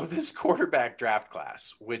 So this quarterback draft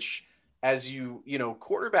class, which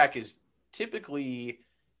quarterback is typically,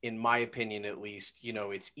 in my opinion, at least,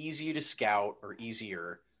 it's easy to scout or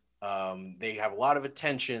easier. They have a lot of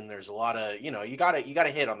attention. There's a lot of, you gotta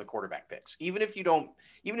hit on the quarterback picks, even if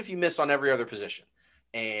you miss on every other position.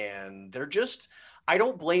 And I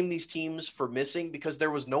don't blame these teams for missing because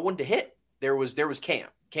there was no one to hit. There was Cam.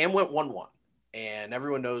 Cam went 1-1 and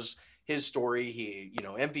everyone knows his story. He,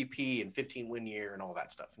 MVP and 15-win year and all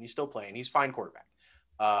that stuff. And he's still playing. He's fine quarterback.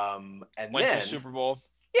 And went to the Super Bowl.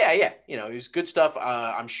 Yeah. It was good stuff.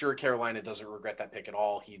 I'm sure Carolina doesn't regret that pick at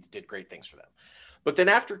all. He did great things for them. But then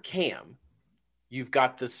after Cam, you've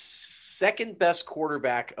got the second best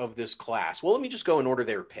quarterback of this class. Well, let me just go in order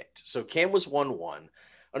they were picked. So Cam was 1-1.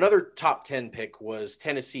 Another top 10 pick was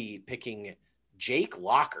Tennessee picking Jake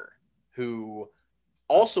Locker, who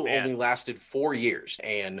also only lasted 4 years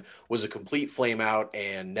and was a complete flame out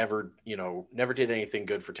and never did anything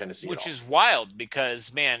good for Tennessee Which at all. is wild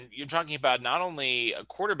because, man, you're talking about not only a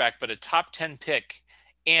quarterback, but a top 10 pick.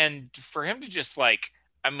 And for him to just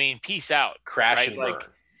peace out. Crash right? and burn.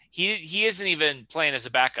 He isn't even playing as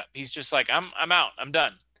a backup. He's just like, I'm out. I'm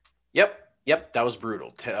done. Yep, that was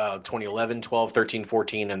brutal. 2011, 12, 13,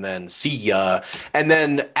 14, and then see ya. And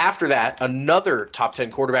then after that, another top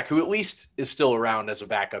 10 quarterback who at least is still around as a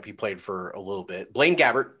backup. He played for a little bit. Blaine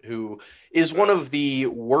Gabbert, who is one of the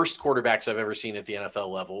worst quarterbacks I've ever seen at the NFL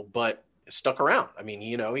level, but stuck around. I mean,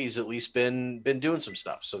 he's at least been doing some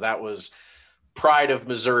stuff. So that was pride of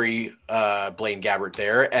Missouri, Blaine Gabbert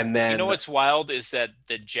there. And then what's wild is that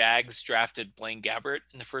the Jags drafted Blaine Gabbert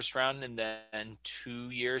in the first round, and then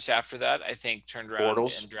 2 years after that, I think turned around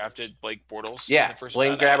and drafted Blake Bortles. Yeah, in the first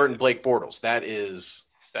Blaine round. Gabbert and Blake Bortles.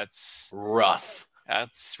 That's rough.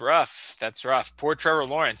 That's rough. Poor Trevor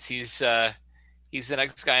Lawrence. He's the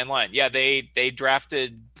next guy in line. Yeah, they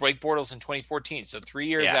drafted Blake Bortles in 2014, so 3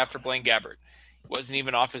 years after Blaine Gabbert. Wasn't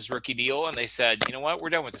even off his rookie deal, and they said, you know what, we're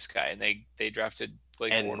done with this guy, and they drafted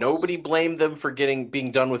Blake Bortles. Nobody blamed them for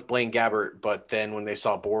being done with Blaine Gabbert, but then when they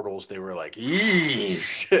saw Bortles, they were like,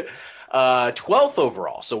 ease. 12th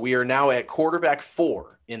overall, so we are now at quarterback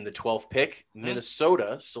 4 in the 12th pick.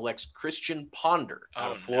 Minnesota selects Christian Ponder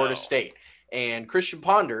out of Florida State, and Christian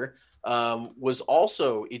Ponder was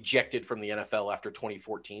also ejected from the NFL after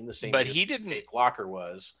 2014, the same but year he didn't. Jake Locker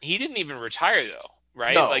was. He didn't even retire though.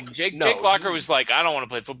 Right? No, Jake Locker was like, I don't want to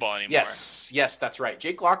play football anymore. Yes, that's right.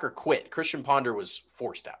 Jake Locker quit. Christian Ponder was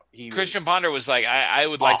forced out. Christian Ponder was like, I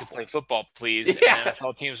would like to play football, please. Yeah. And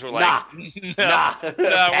NFL teams were like, nah,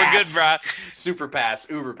 we're good, bro. Super pass,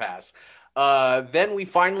 uber pass. Then we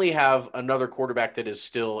finally have another quarterback that is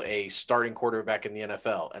still a starting quarterback in the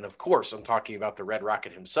NFL. And of course, I'm talking about the Red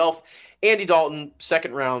Rocket himself, Andy Dalton,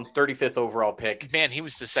 second round, 35th overall pick. Man, he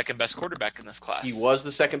was the second best quarterback in this class. He was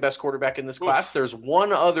the second best quarterback in this class. There's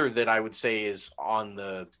one other that I would say is on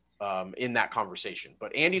the in that conversation,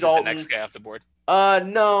 but Andy Dalton, the next guy off the board.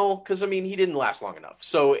 No, because he didn't last long enough.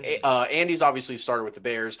 So Andy's obviously started with the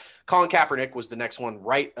Bears. Colin Kaepernick was the next one,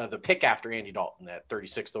 right? The pick after Andy Dalton at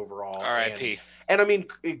 36th overall. R.I.P. And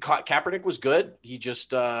Kaepernick was good. He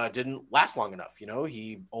just didn't last long enough.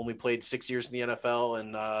 He only played 6 years in the NFL,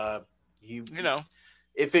 and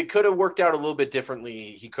if it could have worked out a little bit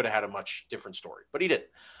differently, he could have had a much different story, but he didn't.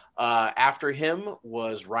 After him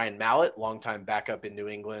was Ryan Mallett, longtime backup in New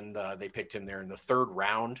England. They picked him there in the 3rd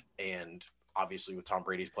round, and obviously with Tom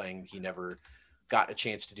Brady's playing, he never got a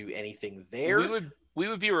chance to do anything there. We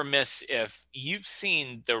would be remiss if you've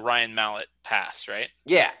seen the Ryan Mallett pass, right?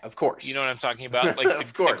 Yeah, of course. You know what I'm talking about? Like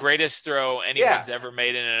the greatest throw anyone's ever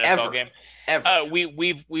made in an NFL game. Ever.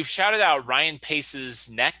 We've shouted out Ryan Pace's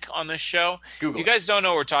neck on this show. Google if you guys don't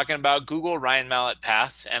know what we're talking about, Google Ryan Mallett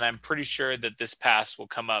pass, and I'm pretty sure that this pass will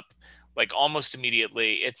come up like almost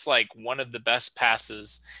immediately. It's like one of the best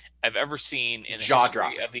passes I've ever seen in the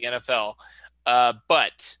history of the NFL.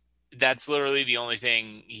 But that's literally the only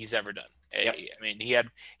thing he's ever done. Yep. I mean, he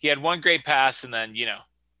had one great pass, and then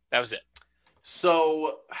that was it.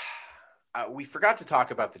 So we forgot to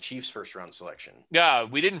talk about the Chiefs' first round selection. Yeah,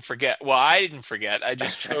 we didn't forget. Well, I didn't forget. I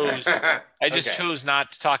just chose. chose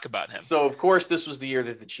not to talk about him. So of course, this was the year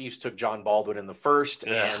that the Chiefs took John Baldwin in the first,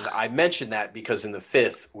 and I mentioned that because in the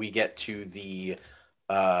 5th we get to the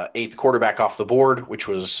 8th quarterback off the board, which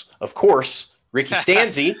was of course Ricky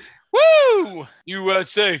Stanzi. Woo!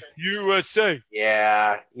 USA.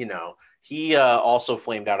 Yeah, he also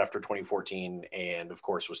flamed out after 2014 and, of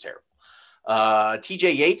course, was terrible.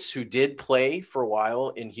 TJ Yates, who did play for a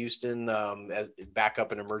while in Houston as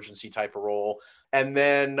backup and emergency type of role. And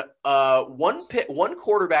then one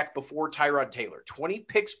quarterback before Tyrod Taylor, 20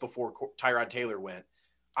 picks before Tyrod Taylor went.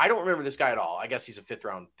 I don't remember this guy at all. I guess he's a 5th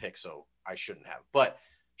round pick, so I shouldn't have. But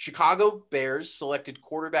Chicago Bears selected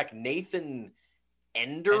quarterback Nathan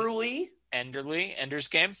Enderle. Ender's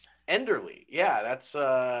Game. Enderle. Yeah, that's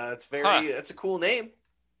that's a cool name.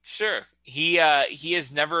 Sure. He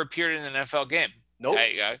has never appeared in an NFL game. Nope.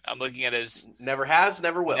 I'm looking at his never has,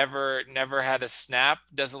 never will. Never had a snap.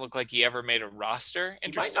 Doesn't look like he ever made a roster.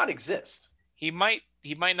 He might not exist. He might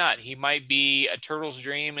not. He might be a turtle's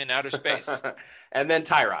dream in outer space. And then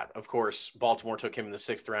Tyrod, of course, Baltimore took him in the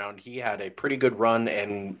 6th round. He had a pretty good run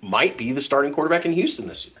and might be the starting quarterback in Houston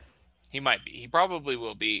this year. He might be. He probably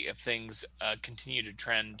will be if things continue to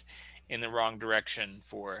trend in the wrong direction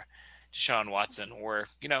for Deshaun Watson, or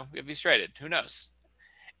if he's traded. Who knows?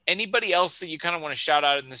 Anybody else that you kind of want to shout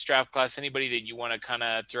out in this draft class? Anybody that you want to kind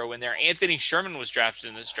of throw in there? Anthony Sherman was drafted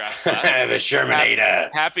in this draft class. The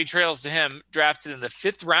Shermanator. Happy trails to him. Drafted in the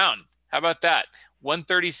 5th round. How about that?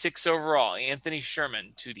 136 overall, Anthony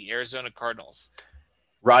Sherman to the Arizona Cardinals.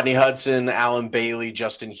 Rodney Hudson, Alan Bailey,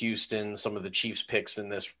 Justin Houston, some of the Chiefs picks in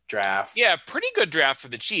this draft. Yeah, pretty good draft for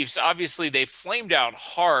the Chiefs. Obviously, they flamed out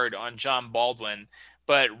hard on John Baldwin,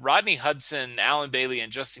 but Rodney Hudson, Alan Bailey,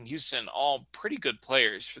 and Justin Houston, all pretty good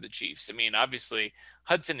players for the Chiefs. I mean, obviously,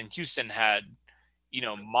 Hudson and Houston had,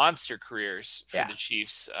 monster careers for the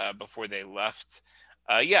Chiefs before they left.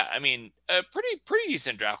 I mean, a pretty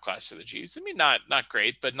decent draft class for the Chiefs. I mean, not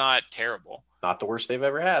great, but not terrible. Not the worst they've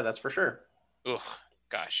ever had, that's for sure. Oh,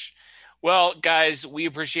 gosh. Well, guys, we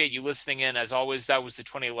appreciate you listening in. As always, that was the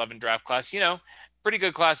 2011 draft class. Pretty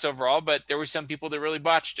good class overall, but there were some people that really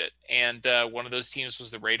botched it. And one of those teams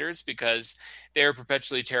was the Raiders because they were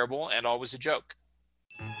perpetually terrible and always a joke.